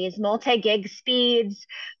and these multi-gig speeds.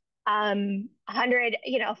 100,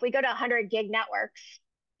 if we go to 100 gig networks,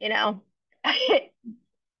 you know,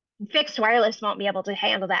 fixed wireless won't be able to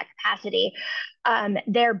handle that capacity.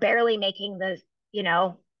 They're barely making the,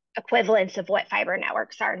 equivalents of what fiber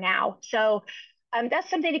networks are now. So that's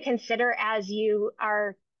something to consider as you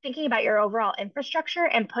are thinking about your overall infrastructure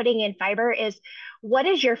and putting in fiber is what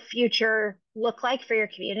does your future look like for your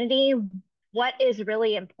community? What is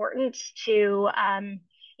really important to,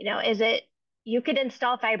 is it you could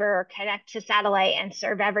install fiber or connect to satellite and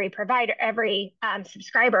serve every provider, every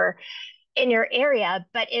subscriber in your area,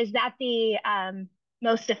 but is that the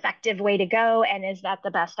most effective way to go? And is that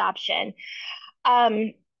the best option?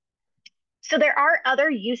 Um, so there are other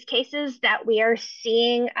use cases that we are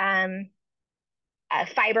seeing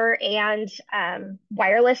fiber and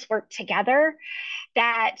wireless work together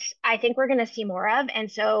that I think we're going to see more of. And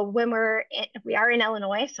so when we are in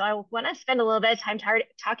Illinois, so I want to spend a little bit of time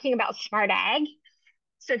talking about smart ag.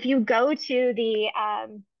 So if you go to the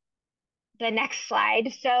next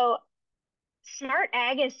slide, so smart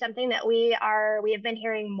ag is something that we have been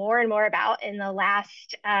hearing more and more about in the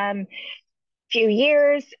last few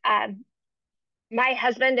years. My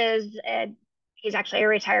husband he's actually a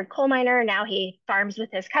retired coal miner. Now he farms with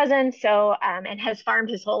his cousin, so and has farmed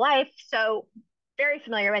his whole life. So very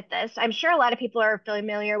familiar with this. I'm sure a lot of people are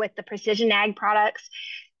familiar with the precision ag products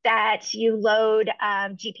that you load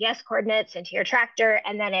GPS coordinates into your tractor,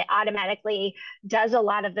 and then it automatically does a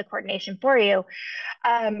lot of the coordination for you.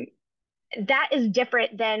 That is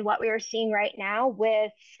different than what we are seeing right now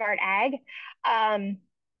with smart ag.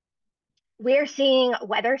 We're seeing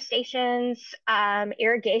weather stations,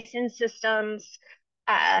 irrigation systems,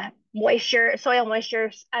 soil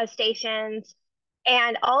moisture stations,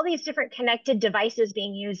 and all these different connected devices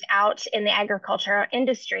being used out in the agricultural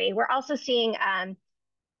industry. We're also seeing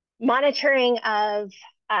monitoring of,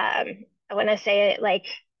 I want to say it like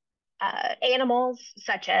animals,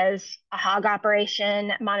 such as a hog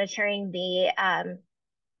operation, monitoring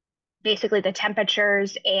basically the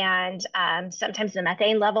temperatures and sometimes the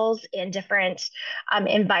methane levels in different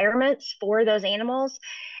environments for those animals.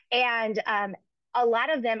 And a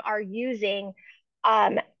lot of them are using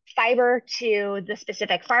fiber to the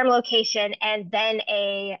specific farm location and then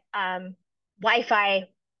a Wi-Fi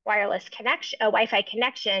wireless connection, a Wi-Fi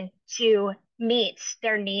connection to meet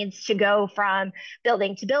their needs to go from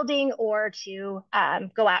building to building or to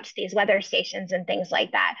go out to these weather stations and things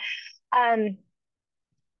like that.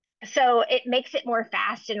 So it makes it more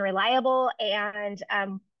fast and reliable, and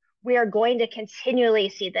we are going to continually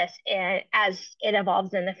see this as it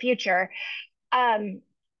evolves in the future.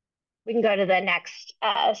 we can go to the next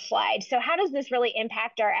slide. So how does this really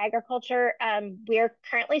impact our agriculture? We are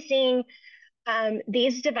currently seeing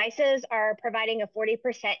these devices are providing a 40%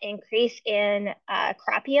 increase in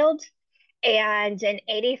crop yield and an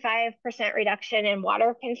 85% reduction in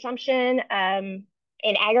water consumption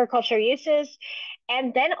in agriculture uses,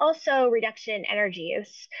 and then also reduction in energy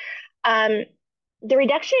use. Um, the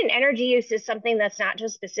reduction in energy use is something that's not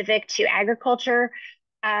just specific to agriculture.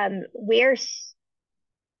 We're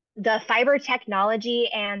the fiber technology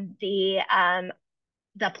and the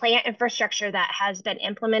plant infrastructure that has been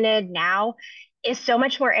implemented now is so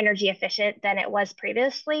much more energy efficient than it was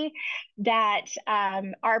previously that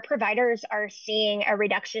our providers are seeing a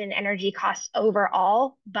reduction in energy costs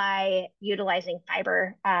overall by utilizing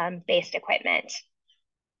fiber based equipment.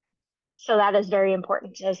 So that is very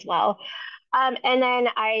important as well. And then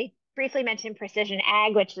I briefly mentioned precision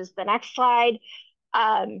ag, which is the next slide.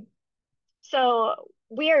 Um, so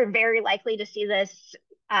we are very likely to see this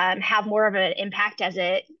have more of an impact as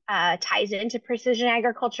it ties into precision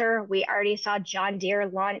agriculture. We already saw John Deere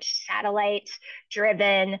launch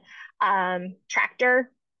satellite-driven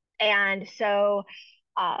tractor. And so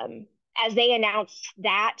as they announced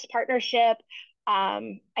that partnership,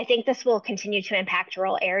 I think this will continue to impact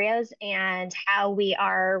rural areas and how we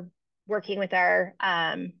are working with our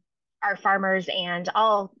farmers and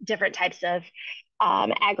all different types of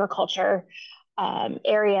agriculture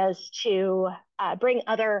areas to bring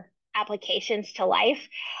other applications to life.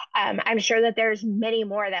 I'm sure that there's many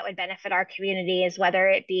more that would benefit our communities, whether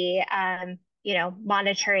it be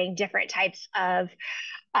monitoring different types of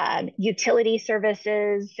utility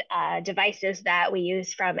services, devices that we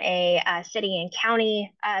use from a city and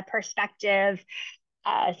county perspective.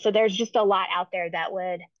 So there's just a lot out there that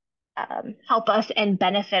would help us and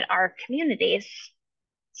benefit our communities.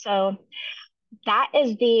 So that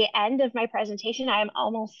is the end of my presentation. I'm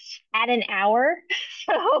almost at an hour.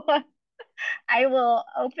 So I will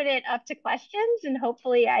open it up to questions and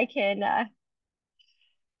hopefully I can.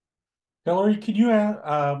 Hillary, can you,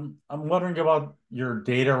 I'm wondering about your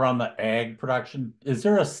data around the ag production. Is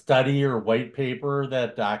there a study or white paper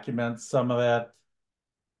that documents some of that?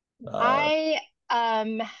 Uh, I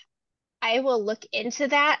um I will look into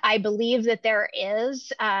that. I believe that there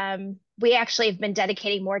is. We actually have been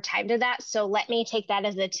dedicating more time to that. So let me take that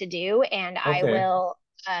as a to do and okay.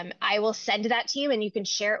 I will send that to you and you can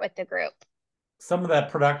share it with the group. Some of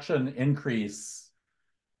that production increase,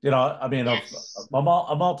 I mean, of Yes. a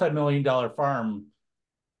multi-million dollar farm,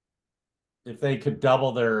 if they could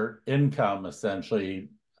double their income, essentially,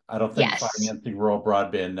 I don't think Yes. financing rural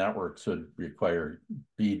broadband networks would require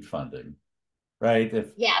BEAD funding, right?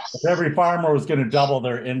 If Yes. every farmer was going to double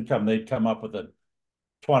their income, they'd come up with a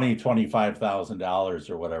 $25,000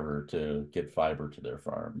 or whatever to get fiber to their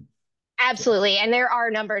farm. So, Absolutely. And there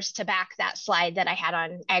are numbers to back that slide that I had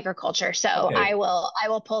on agriculture. So okay, I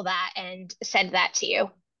will pull that and send that to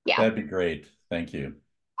you. Yeah, that'd be great. Thank you.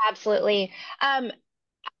 absolutely.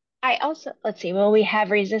 I also, let's see, will we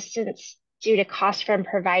have resistance due to cost from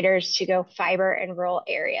providers to go fiber in rural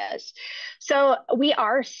areas? So we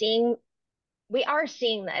are seeing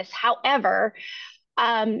this. However,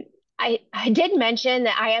 um, I did mention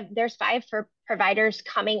that there's five for providers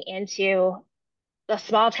coming into the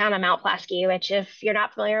small town of Mount Pulaski, which if you're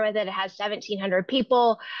not familiar with it, it has 1,700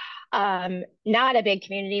 people. Not a big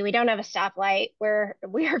community. We don't have a stoplight.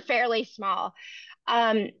 We are fairly small.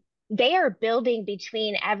 Um, they are building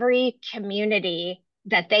between every community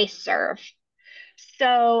that they serve.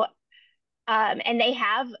 So, and they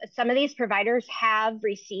have some of these providers have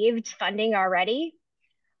received funding already.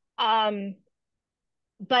 Um,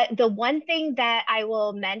 but the one thing that I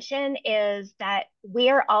will mention is that we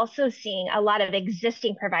are also seeing a lot of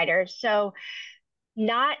existing providers. So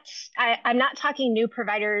not I'm not talking new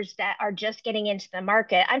providers that are just getting into the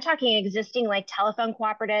market. I'm talking existing like telephone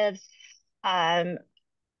cooperatives, um,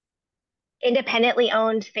 independently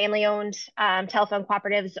owned, family owned telephone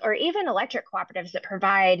cooperatives, or even electric cooperatives that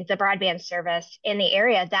provide the broadband service in the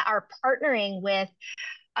area that are partnering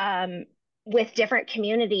um, with different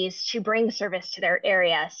communities to bring service to their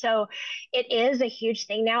area. So it is a huge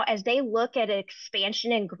thing now as they look at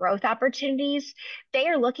expansion and growth opportunities. They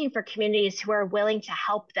are looking for communities who are willing to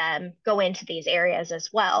help them go into these areas as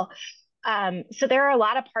well. So there are a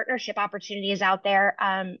lot of partnership opportunities out there.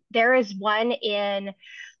 There is one in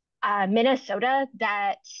Minnesota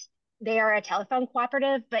that they are a telephone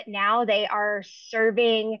cooperative, but now they are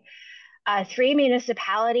serving three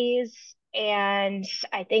municipalities and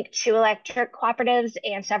I think two electric cooperatives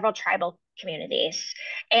and several tribal communities.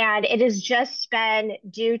 And it has just been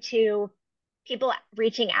due to people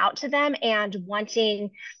reaching out to them and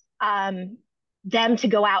wanting um, them to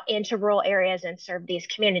go out into rural areas and serve these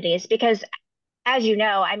communities. Because as you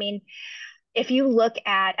know, I mean, if you look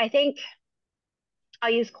at, I think I'll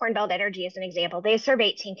use Corn Belt Energy as an example. They serve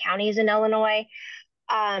 18 counties in Illinois.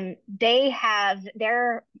 They have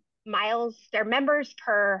their members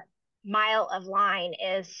per mile of line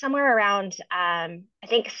is somewhere around, I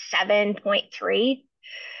think 7.3.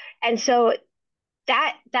 And so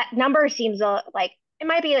that number seems like it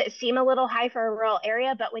might seem a little high for a rural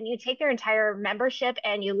area, but when you take their entire membership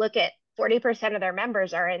and you look at 40% of their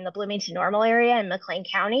members are in the Bloomington Normal area in McLean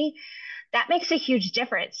County, that makes a huge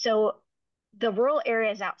difference. So the rural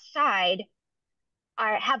areas outside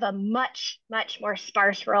have a much more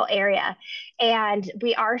sparse rural area. And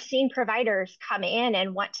we are seeing providers come in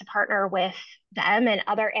and want to partner with them and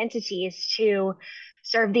other entities to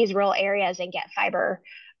serve these rural areas and get fiber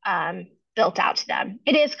built out to them.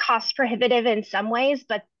 It is cost prohibitive in some ways,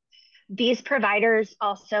 but these providers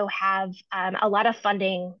also have a lot of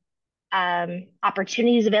funding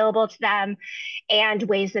opportunities available to them and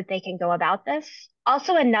ways that they can go about this.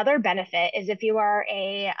 Also, another benefit is if you are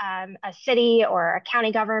a city or a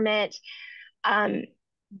county government, um,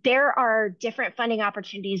 there are different funding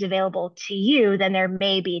opportunities available to you than there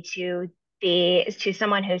may be to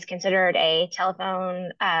someone who's considered a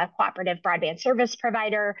telephone cooperative broadband service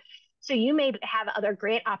provider. So you may have other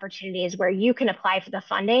grant opportunities where you can apply for the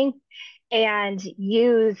funding and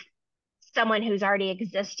use someone who's already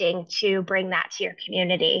existing to bring that to your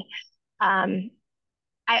community. Um,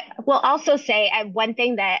 I will also say one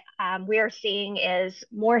thing that we are seeing is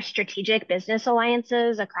more strategic business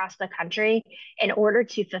alliances across the country in order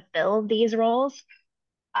to fulfill these roles.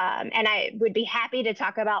 And I would be happy to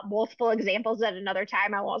talk about multiple examples at another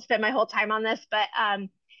time. I won't spend my whole time on this, but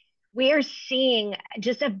we are seeing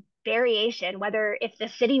just a variation, whether if the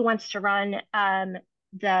city wants to run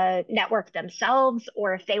the network themselves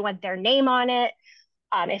or if they want their name on it,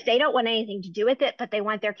 if they don't want anything to do with it, but they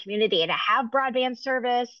want their community to have broadband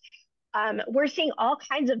service. We're seeing all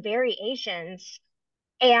kinds of variations.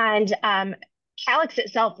 And Calix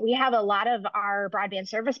itself, we have a lot of our broadband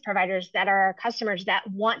service providers that are our customers that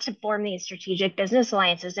want to form these strategic business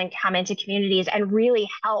alliances and come into communities and really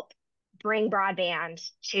help bring broadband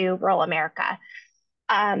to rural America.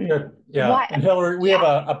 Good. Yeah. What? And Hillary, we have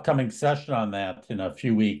Yeah, an upcoming session on that in a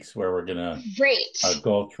few weeks where we're gonna great.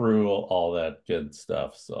 go through all that good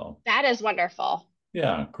stuff. So That is wonderful.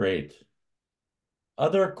 yeah, great.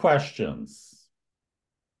 Other questions?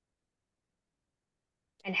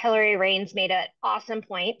 And Hillary Raines made an awesome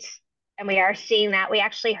point, and we are seeing that. We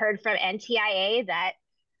actually heard from NTIA that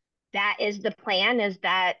that is the plan, is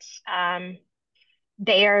that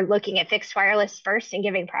they are looking at fixed wireless first and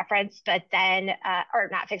giving preference, but then, or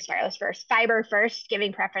not fixed wireless first, fiber first,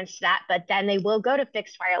 giving preference to that, but then they will go to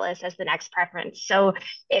fixed wireless as the next preference. So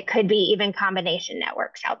it could be even combination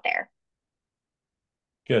networks out there.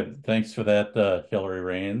 Good. Thanks for that, Hillary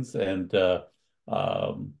Raines. And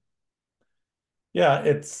um, yeah,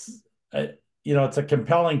 it's a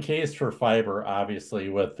compelling case for fiber, obviously,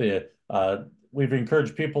 with we've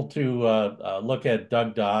encouraged people to look at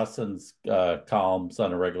Doug Dawson's columns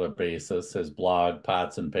on a regular basis, his blog,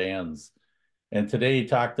 Pots and Pans. And today he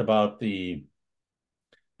talked about these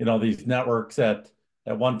networks at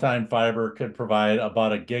one time fiber could provide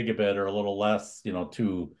about a gigabit or a little less,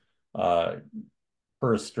 to uh,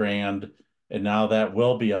 per strand, and now that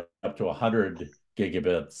will be up to 100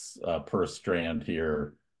 gigabits per strand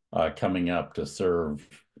here coming up to serve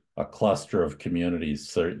a cluster of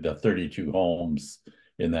communities, the 32 homes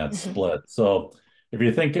in that Mhm. split. So if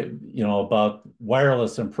you think, about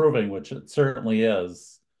wireless improving, which it certainly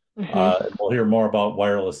is, Mhm. we'll hear more about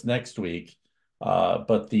wireless next week,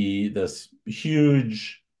 but this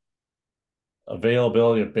huge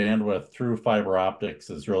availability of bandwidth through fiber optics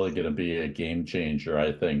is really going to be a game changer,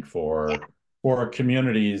 I think, Yeah. for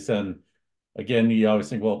communities. And again, you always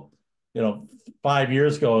think, well, 5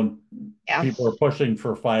 years ago, Yeah. people were pushing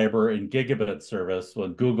for fiber and gigabit service.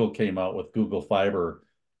 When Google came out with Google Fiber,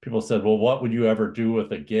 people said, well, what would you ever do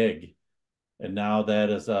with a gig? And now that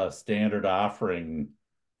is a standard offering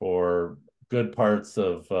for good parts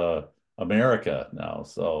of America now.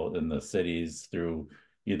 So in the cities through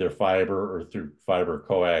either fiber or through fiber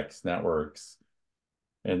coax networks.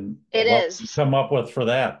 And It what we is. come up with for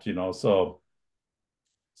that, so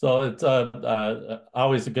it's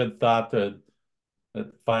always a good thought that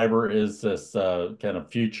fiber is this kind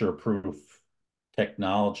of future-proof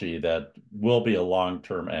technology that will be a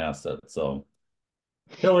long-term asset. So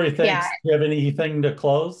Hillary, Yeah. thanks. Do you have anything to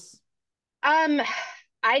close? Um,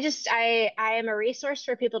 I am a resource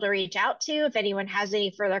for people to reach out to if anyone has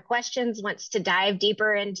any further questions, wants to dive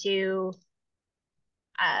deeper into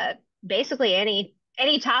basically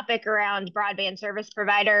any topic around broadband service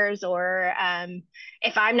providers, or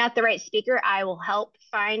if I'm not the right speaker, I will help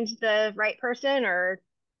find the right person. Or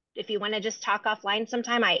if you want to just talk offline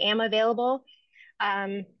sometime, I am available.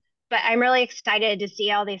 Um, but I'm really excited to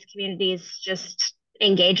see all these communities just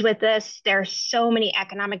engage with this. There's so many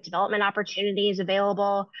economic development opportunities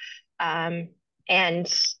available. Um,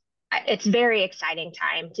 and it's very exciting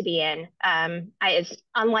time to be in. It's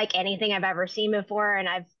unlike anything I've ever seen before, and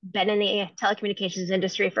I've been in the telecommunications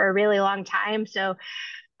industry for a really long time. So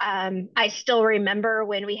I still remember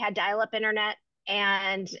when we had dial-up internet,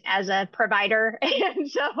 and as a provider, and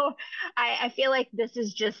so I feel like this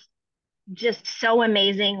is just so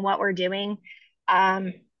amazing what we're doing.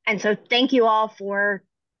 Um, and so thank you all for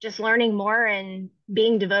just learning more and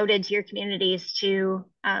being devoted to your communities to,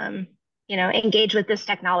 engage with this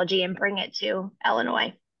technology and bring it to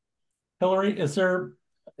Illinois. Hillary, is there,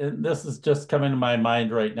 and this is just coming to my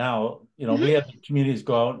mind right now, we Mhm. have communities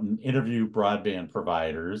go out and interview broadband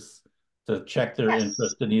providers to check their Yes,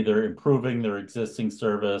 interest in either improving their existing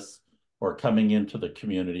service or coming into the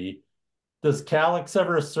community. Does Calix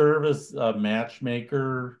ever serve as a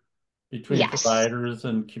matchmaker between yes, providers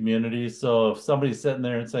and communities? So if somebody's sitting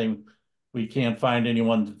there and saying, we can't find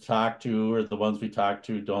anyone to talk to, or the ones we talk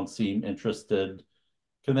to don't seem interested,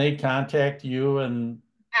 can they contact you and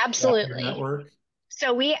tap your absolutely. network?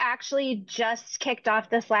 So we actually just kicked off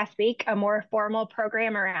this last week a more formal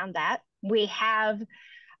program around that. We have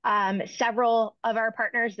several of our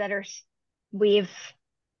partners that we've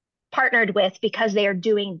partnered with because they are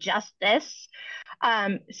doing just this.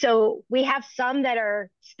 So we have some that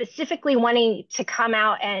are specifically wanting to come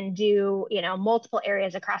out and do, multiple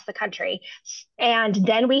areas across the country. And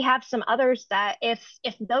then we have some others that if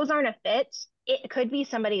those aren't a fit, it could be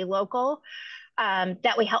somebody local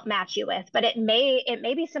that we help match you with, but it may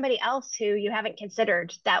be somebody else who you haven't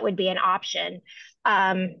considered that would be an option.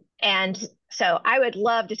 And so I would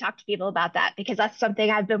love to talk to people about that because that's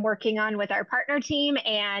something I've been working on with our partner team,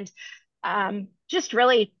 and just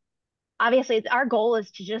really, obviously, our goal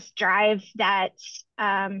is to just drive that,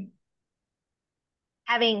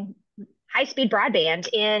 having high speed broadband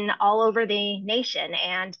in all over the nation.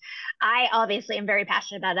 And I obviously am very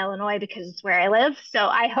passionate about Illinois because it's where I live. So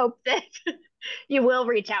I hope that you will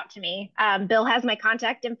reach out to me. Bill has my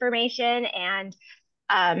contact information. And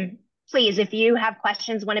um, please, if you have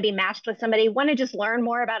questions, want to be matched with somebody, want to just learn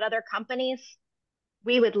more about other companies,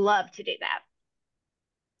 we would love to do that.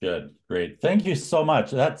 Good, great. Thank you so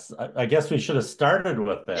much. I guess we should have started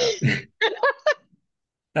with that.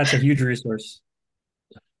 That's a huge resource.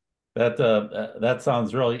 That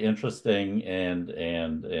sounds really interesting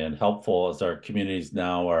and helpful as our communities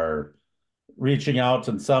now are reaching out,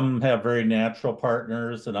 and some have very natural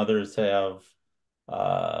partners, and others have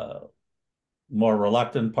uh, more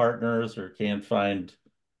reluctant partners or can't find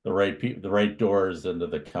the right doors into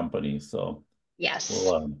the company. So, Yes,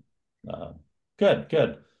 well, uh, good,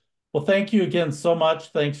 good. Well, thank you again so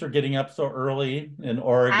much. Thanks for getting up so early in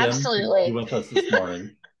Oregon to be absolutely. with us this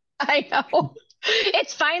morning. I know.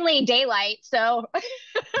 It's finally daylight. So,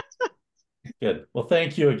 Good. Well,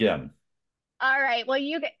 thank you again. all right. Well,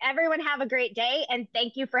 everyone have a great day, and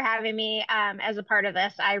thank you for having me as a part of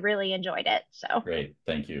this. I really enjoyed it. So, Great.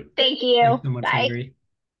 Thank you. thank Thanks you. so much, Bye. Hillary.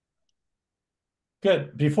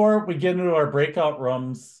 Good. Before we get into our breakout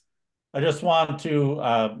rooms, I just want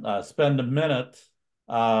to spend a minute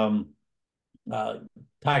um, uh,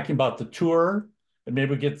 talking about the tour and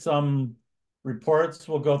maybe get some reports.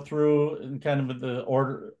 We'll go through in kind of the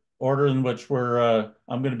order in which I'm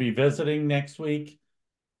going to be visiting next week.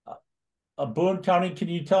 Boone County, can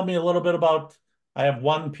you tell me a little bit about? I have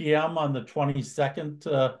 1 p.m. on the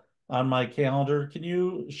 22nd on my calendar. Can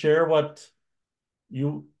you share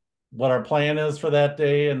you what our plan is for that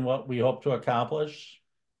day and what we hope to accomplish?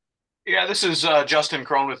 Yeah, this is Justin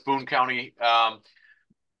Crone with Boone County.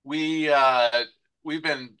 We we've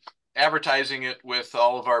been advertising it with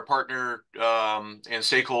all of our partner and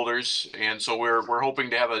stakeholders, and so we're hoping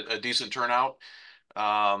to have a decent turnout.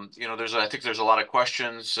 I think there's a lot of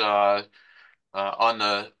questions on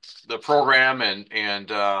the program, and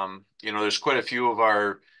there's quite a few of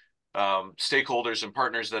our stakeholders and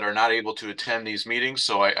partners that are not able to attend these meetings.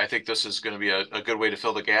 So I think this is going to be a good way to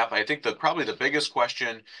fill the gap. I think that probably the biggest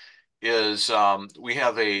question is we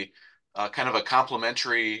have a kind of a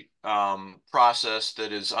complementary process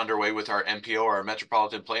that is underway with our MPO, our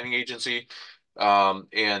Metropolitan Planning Agency.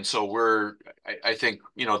 And so I think,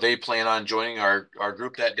 they plan on joining our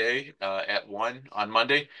group that day at 1 on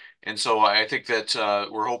Monday. And so I think that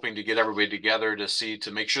we're hoping to get everybody together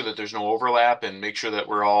to make sure that there's no overlap and make sure that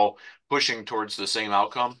we're all pushing towards the same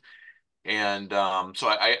outcome. And so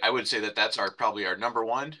I would say that that's probably our number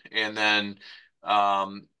one. And then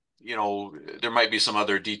there might be some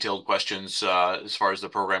other detailed questions as far as the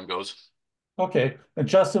program goes. Okay. And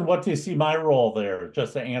Justin, what do you see my role there?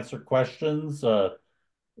 Just to answer questions?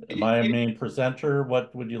 Am I a main presenter?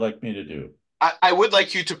 What would you like me to do? I would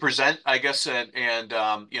like you to present, I guess, and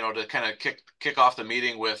to kind of kick off the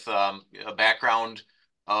meeting with a background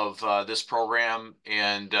of this program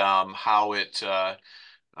and um, how it's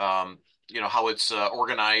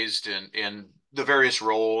organized and the various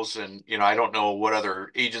roles. And I don't know what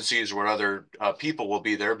other agencies or what other people will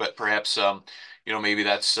be there, but perhaps maybe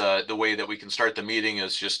that's the way that we can start the meeting,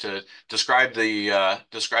 is just to describe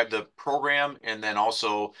the program, and then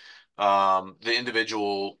also the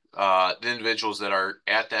individuals that are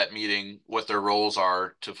at that meeting, what their roles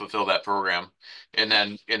are to fulfill that program, and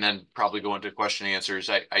then probably go into question and answers.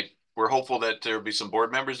 We're hopeful that there'll be some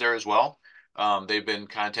board members there as well. They've been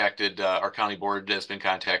contacted. Our county board has been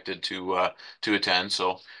contacted to attend.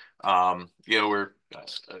 So, we're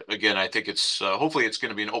again. I think it's hopefully it's going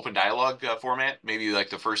to be an open dialogue format. Maybe like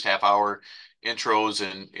the first half hour intros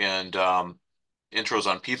and intros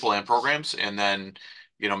on people and programs, and then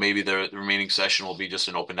maybe the remaining session will be just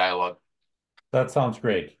an open dialogue. That sounds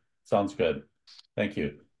great. Sounds good. Thank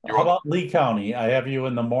you. You're How welcome. about Lee County? I have you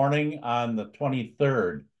in the morning on the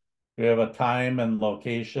 23rd. Do you have a time and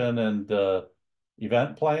location and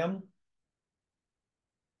event plan?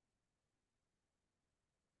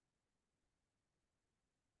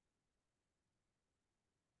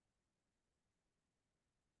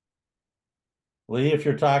 Lee, if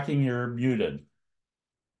you're talking, you're muted.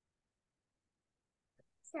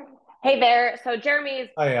 Hey there. So Jeremy's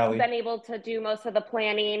Hi, Allie. been able to do most of the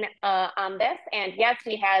planning on this. And yes,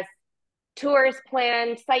 he has tours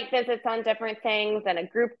planned, site visits on different things, and a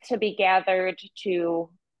group to be gathered to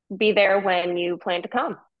be there when you plan to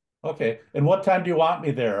come. Okay. And what time do you want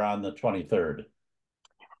me there on the 23rd?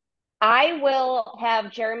 I will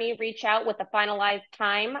have Jeremy reach out with the finalized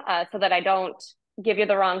time so that I don't give you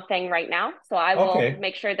the wrong thing right now. So I will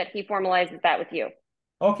make sure that he formalizes that with you.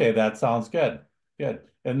 Okay, that sounds good. Good.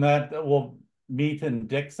 And that will meet in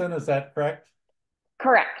Dixon, is that correct?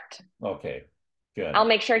 Correct. Okay, good. I'll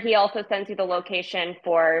make sure he also sends you the location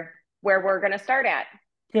for where we're going to start at.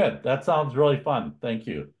 Good. That sounds really fun. Thank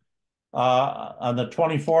you. On the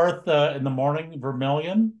 24th in the morning,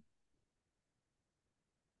 Vermilion.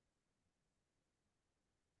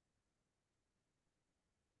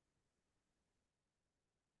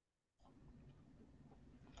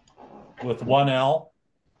 With one L.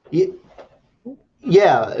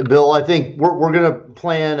 Yeah, Bill, I think we're going to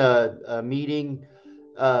plan a meeting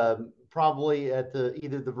probably at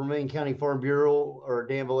either the Vermilion County Farm Bureau or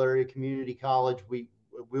Danville Area Community College.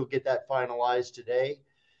 We'll get that finalized today,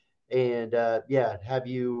 and have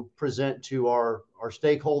you present to our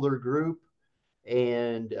stakeholder group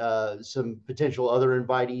and some potential other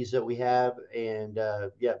invitees that we have, and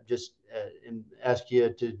and ask you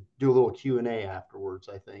to do a little Q&A afterwards,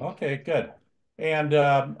 I think. Okay, good. And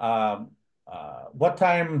what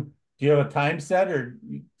time, do you have a time set, or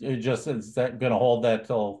is that going to hold that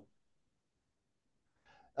till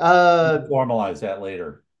formalize that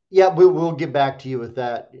later? Yeah, we'll get back to you with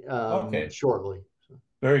that shortly.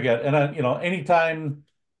 Very good. And anytime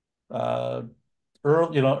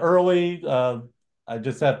early. I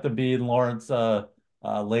just have to be in Lawrence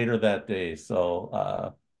later that day.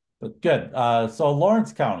 So, but good. So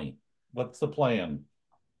Lawrence County, what's the plan?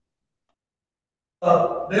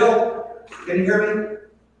 Bill, can you hear me?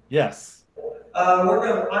 Yes.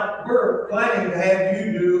 We're planning to have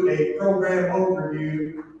you do a program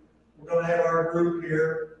overview. We're going to have our group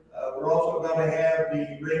here. We're also going to have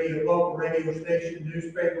the local radio station,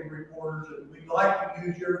 newspaper reporters, and we'd like to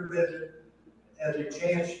use your visit as a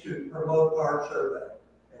chance to promote our survey.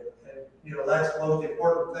 And that's the most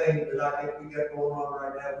important thing that I think we got going on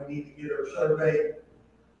right now. We need to get our survey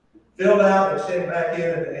filled out and sent back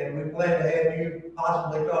in, and we plan to have you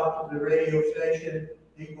possibly talk to the radio station.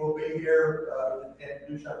 He will be here and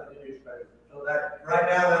do something in the newspaper. So that right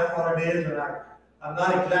now that's what it is, and I'm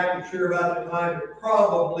not exactly sure about the time, but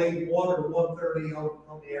probably 1 or 1:30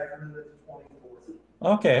 on the afternoon of the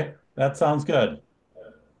 24th. Okay, that sounds good.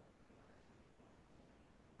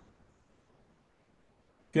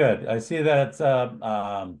 Good. I see that it's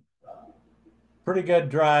a pretty good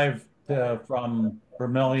drive from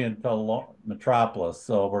Vermilion to Metropolis.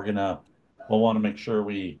 So we'll want to make sure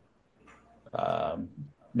we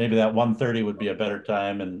maybe that 1:30 would be a better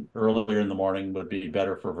time, and earlier in the morning would be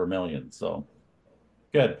better for Vermilion. So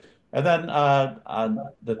good. And then on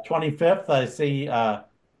the 25th, I see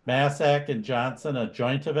Massac and Johnson, a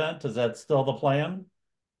joint event. Is that still the plan?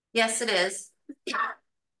 Yes, it is.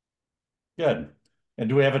 Good. And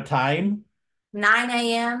do we have a time? 9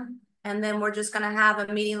 a.m. And then we're just going to have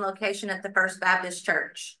a meeting location at the First Baptist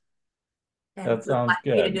Church. And That we'd sounds like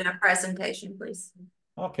you to good. do a presentation, please.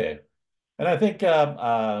 Okay. And I think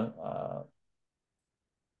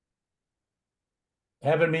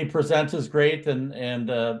having me present is great, and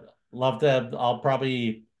love to have, I'll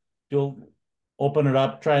probably do open it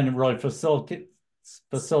up, trying to really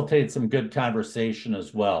facilitate some good conversation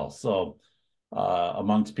as well. So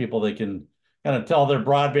amongst people, they can kind of tell their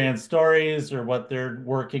broadband stories or what they're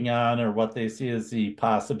working on or what they see as the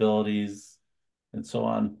possibilities and so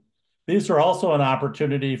on. These are also an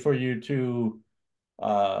opportunity for you to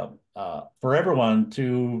for everyone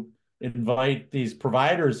to invite these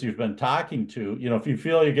providers you've been talking to. You know, if you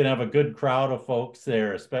feel you're going to have a good crowd of folks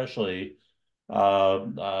there, especially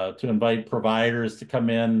to invite providers to come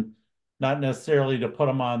in, not necessarily to put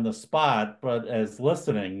them on the spot, but as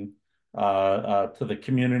listening to the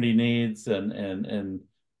community needs and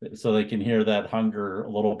so they can hear that hunger a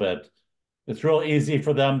little bit. It's real easy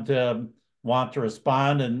for them to want to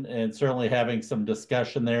respond and certainly having some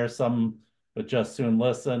discussion there. Some would just soon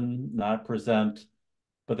listen, not present.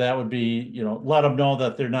 But that would be, you know, let them know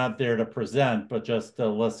that they're not there to present, but just to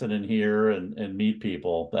listen and hear and meet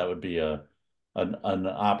people. That would be an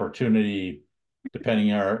opportunity,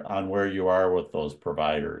 depending on where you are with those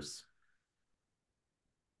providers.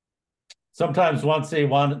 Sometimes once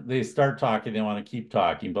they start talking, they want to keep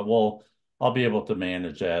talking, but I'll be able to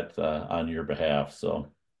manage that on your behalf. So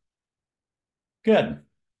good.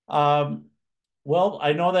 Well,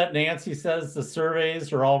 I know that Nancy says the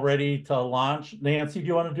surveys are all ready to launch. Nancy, do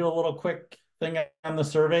you want to do a little quick thing on the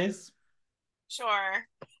surveys? Sure.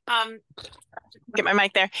 Get my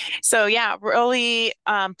mic there. So yeah, really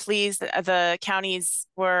pleased that the counties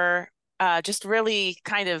were just really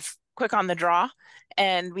kind of quick on the draw.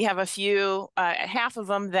 And we have a few, half of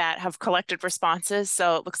them that have collected responses.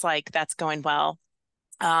 So it looks like that's going well.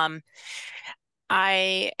 I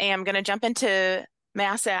am going to jump into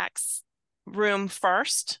Massac's room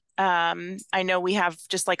first. I know we have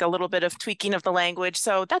just like a little bit of tweaking of the language.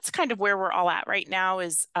 So that's kind of where we're all at right now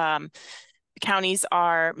is counties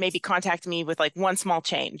are maybe contacting me with like one small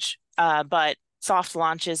change, but soft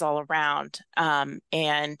launches all around.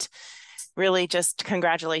 And really just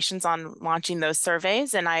congratulations on launching those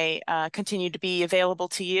surveys. And I continue to be available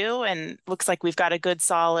to you. And looks like we've got a good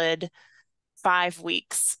solid 5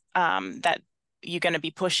 weeks that you're going to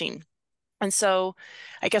be pushing. And so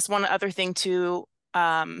I guess one other thing to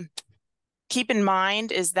keep in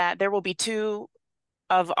mind is that there will be 2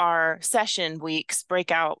 of our session weeks,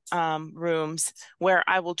 breakout rooms, where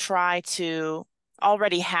I will try to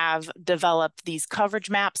already have developed these coverage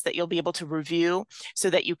maps that you'll be able to review so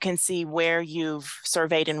that you can see where you've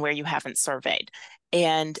surveyed and where you haven't surveyed.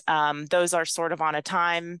 And those are sort of on a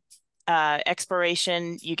time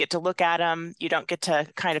expiration. You get to look at them. You don't get to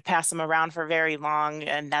kind of pass them around for very long.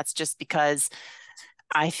 And that's just because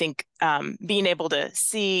I think being able to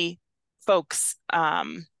see folks,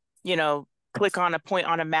 you know, click on a point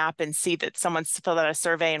on a map and see that someone's filled out a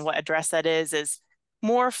survey and what address that is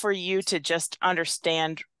more for you to just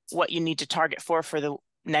understand what you need to target for the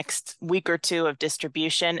next week or 2 of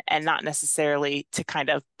distribution and not necessarily to kind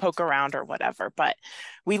of poke around or whatever. But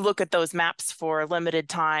we look at those maps for a limited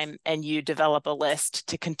time and you develop a list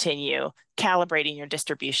to continue calibrating your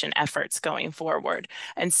distribution efforts going forward.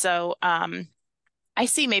 And so I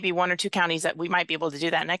see maybe 1 or 2 counties that we might be able to do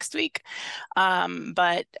that next week.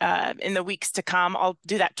 But in the weeks to come, I'll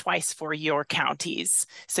do that twice for your counties.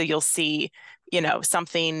 So you'll see, you know,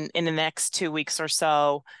 something in the next 2 weeks or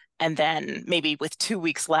so. And then maybe with 2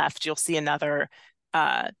 weeks left, you'll see another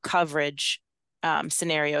coverage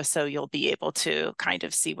scenario. So you'll be able to kind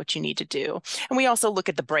of see what you need to do. And we also look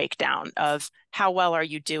at the breakdown of how well are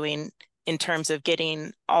you doing in terms of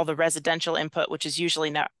getting all the residential input, which is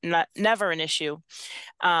usually never an issue,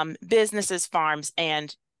 businesses, farms,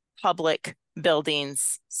 and public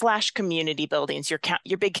buildings / community buildings,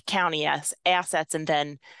 your big county assets, and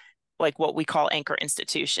then like what we call anchor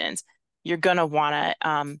institutions. You're going to want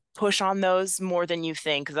to push on those more than you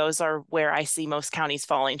think. Those are where I see most counties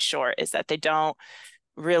falling short, is that they don't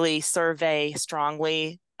really survey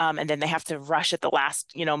strongly, and then they have to rush at the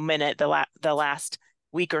last, you know, minute, the last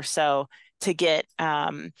week or so to get,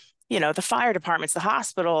 you know, the fire departments, the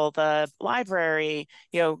hospital, the library,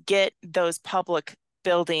 you know, get those public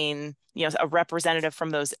building, you know, a representative from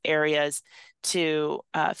those areas to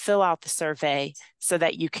fill out the survey so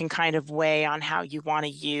that you can kind of weigh on how you want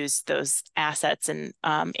to use those assets and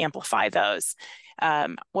amplify those.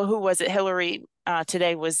 Well, who was it? Hillary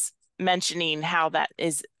today was mentioning how that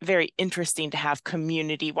is very interesting to have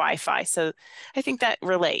community Wi-Fi. So I think that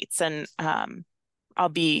relates, and I'll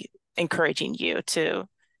be encouraging you to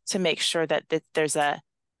make sure that there's a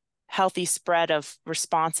healthy spread of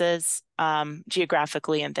responses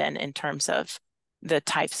geographically and then in terms of the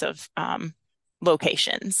types of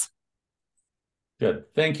locations. Good.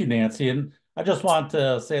 Thank you, Nancy. And I just want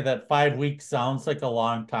to say that 5 weeks sounds like a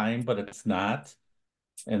long time, but it's not.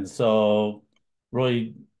 And so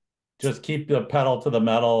really just keep the pedal to the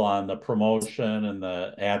metal on the promotion and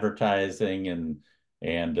the advertising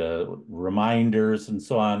and reminders and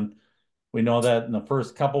so on. We know that in the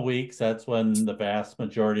first couple weeks, that's when the vast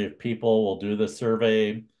majority of people will do the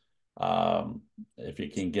survey. If you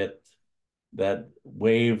can get that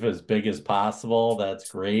wave as big as possible, that's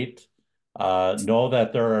great. Know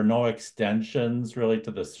that there are no extensions really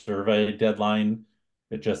to the survey deadline.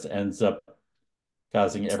 It just ends up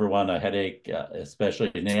causing everyone a headache, especially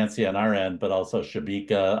Nancy on our end, but also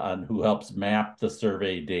Shabika on who helps map the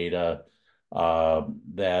survey data,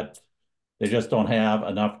 that they just don't have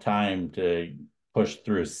enough time to push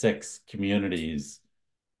through 6 communities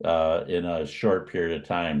in a short period of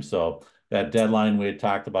time. So that deadline we had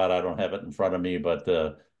talked about, I don't have it in front of me, but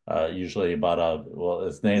usually about well,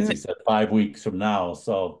 as Nancy said, 5 weeks from now.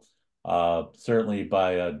 So certainly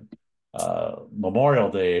by Memorial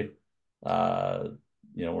Day,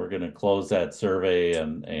 we're going to close that survey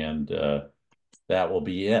and that will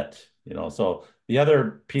be it. So the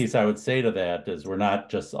other piece I would say to that is we're not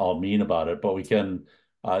just all mean about it, but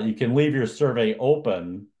you can leave your survey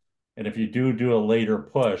open, and if you do a later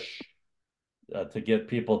push to get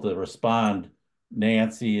people to respond,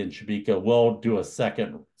 Nancy and Shabika will do a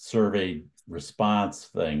second survey response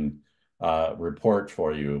thing report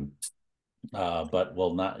for you, but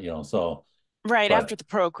will not, so. Right but, after the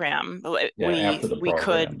program, after the we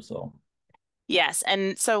program, could. So. Yes,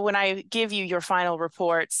 and so when I give you your final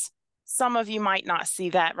reports, some of you might not see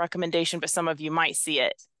that recommendation, but some of you might see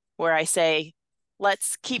it where I say,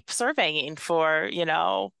 let's keep surveying for,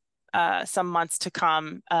 some months to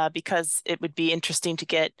come, because it would be interesting to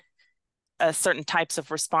get certain types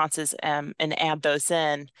of responses and add those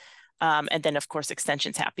in. And then, of course,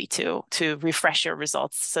 Extension's happy to refresh your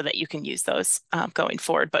results so that you can use those going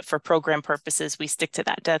forward. But for program purposes, we stick to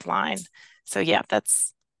that deadline. So yeah,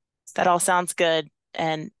 that all sounds good.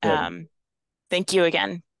 And thank you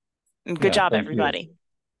again. And good job, everybody. You.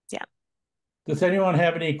 Yeah. Does anyone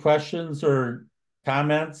have any questions or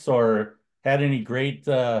comments or had any great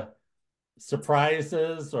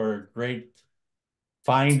surprises or great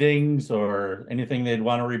findings or anything they'd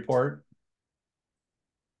want to report?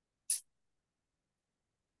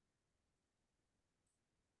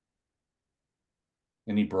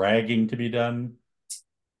 Any bragging to be done?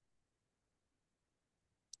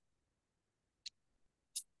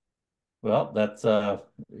 Well, that's either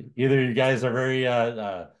you guys are very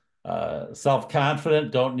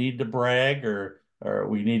self-confident, don't need to brag, or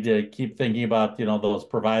we need to keep thinking about those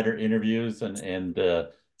provider interviews and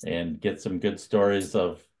get some good stories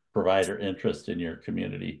of provider interest in your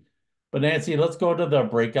community. But Nancy, let's go to the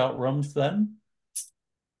breakout rooms then.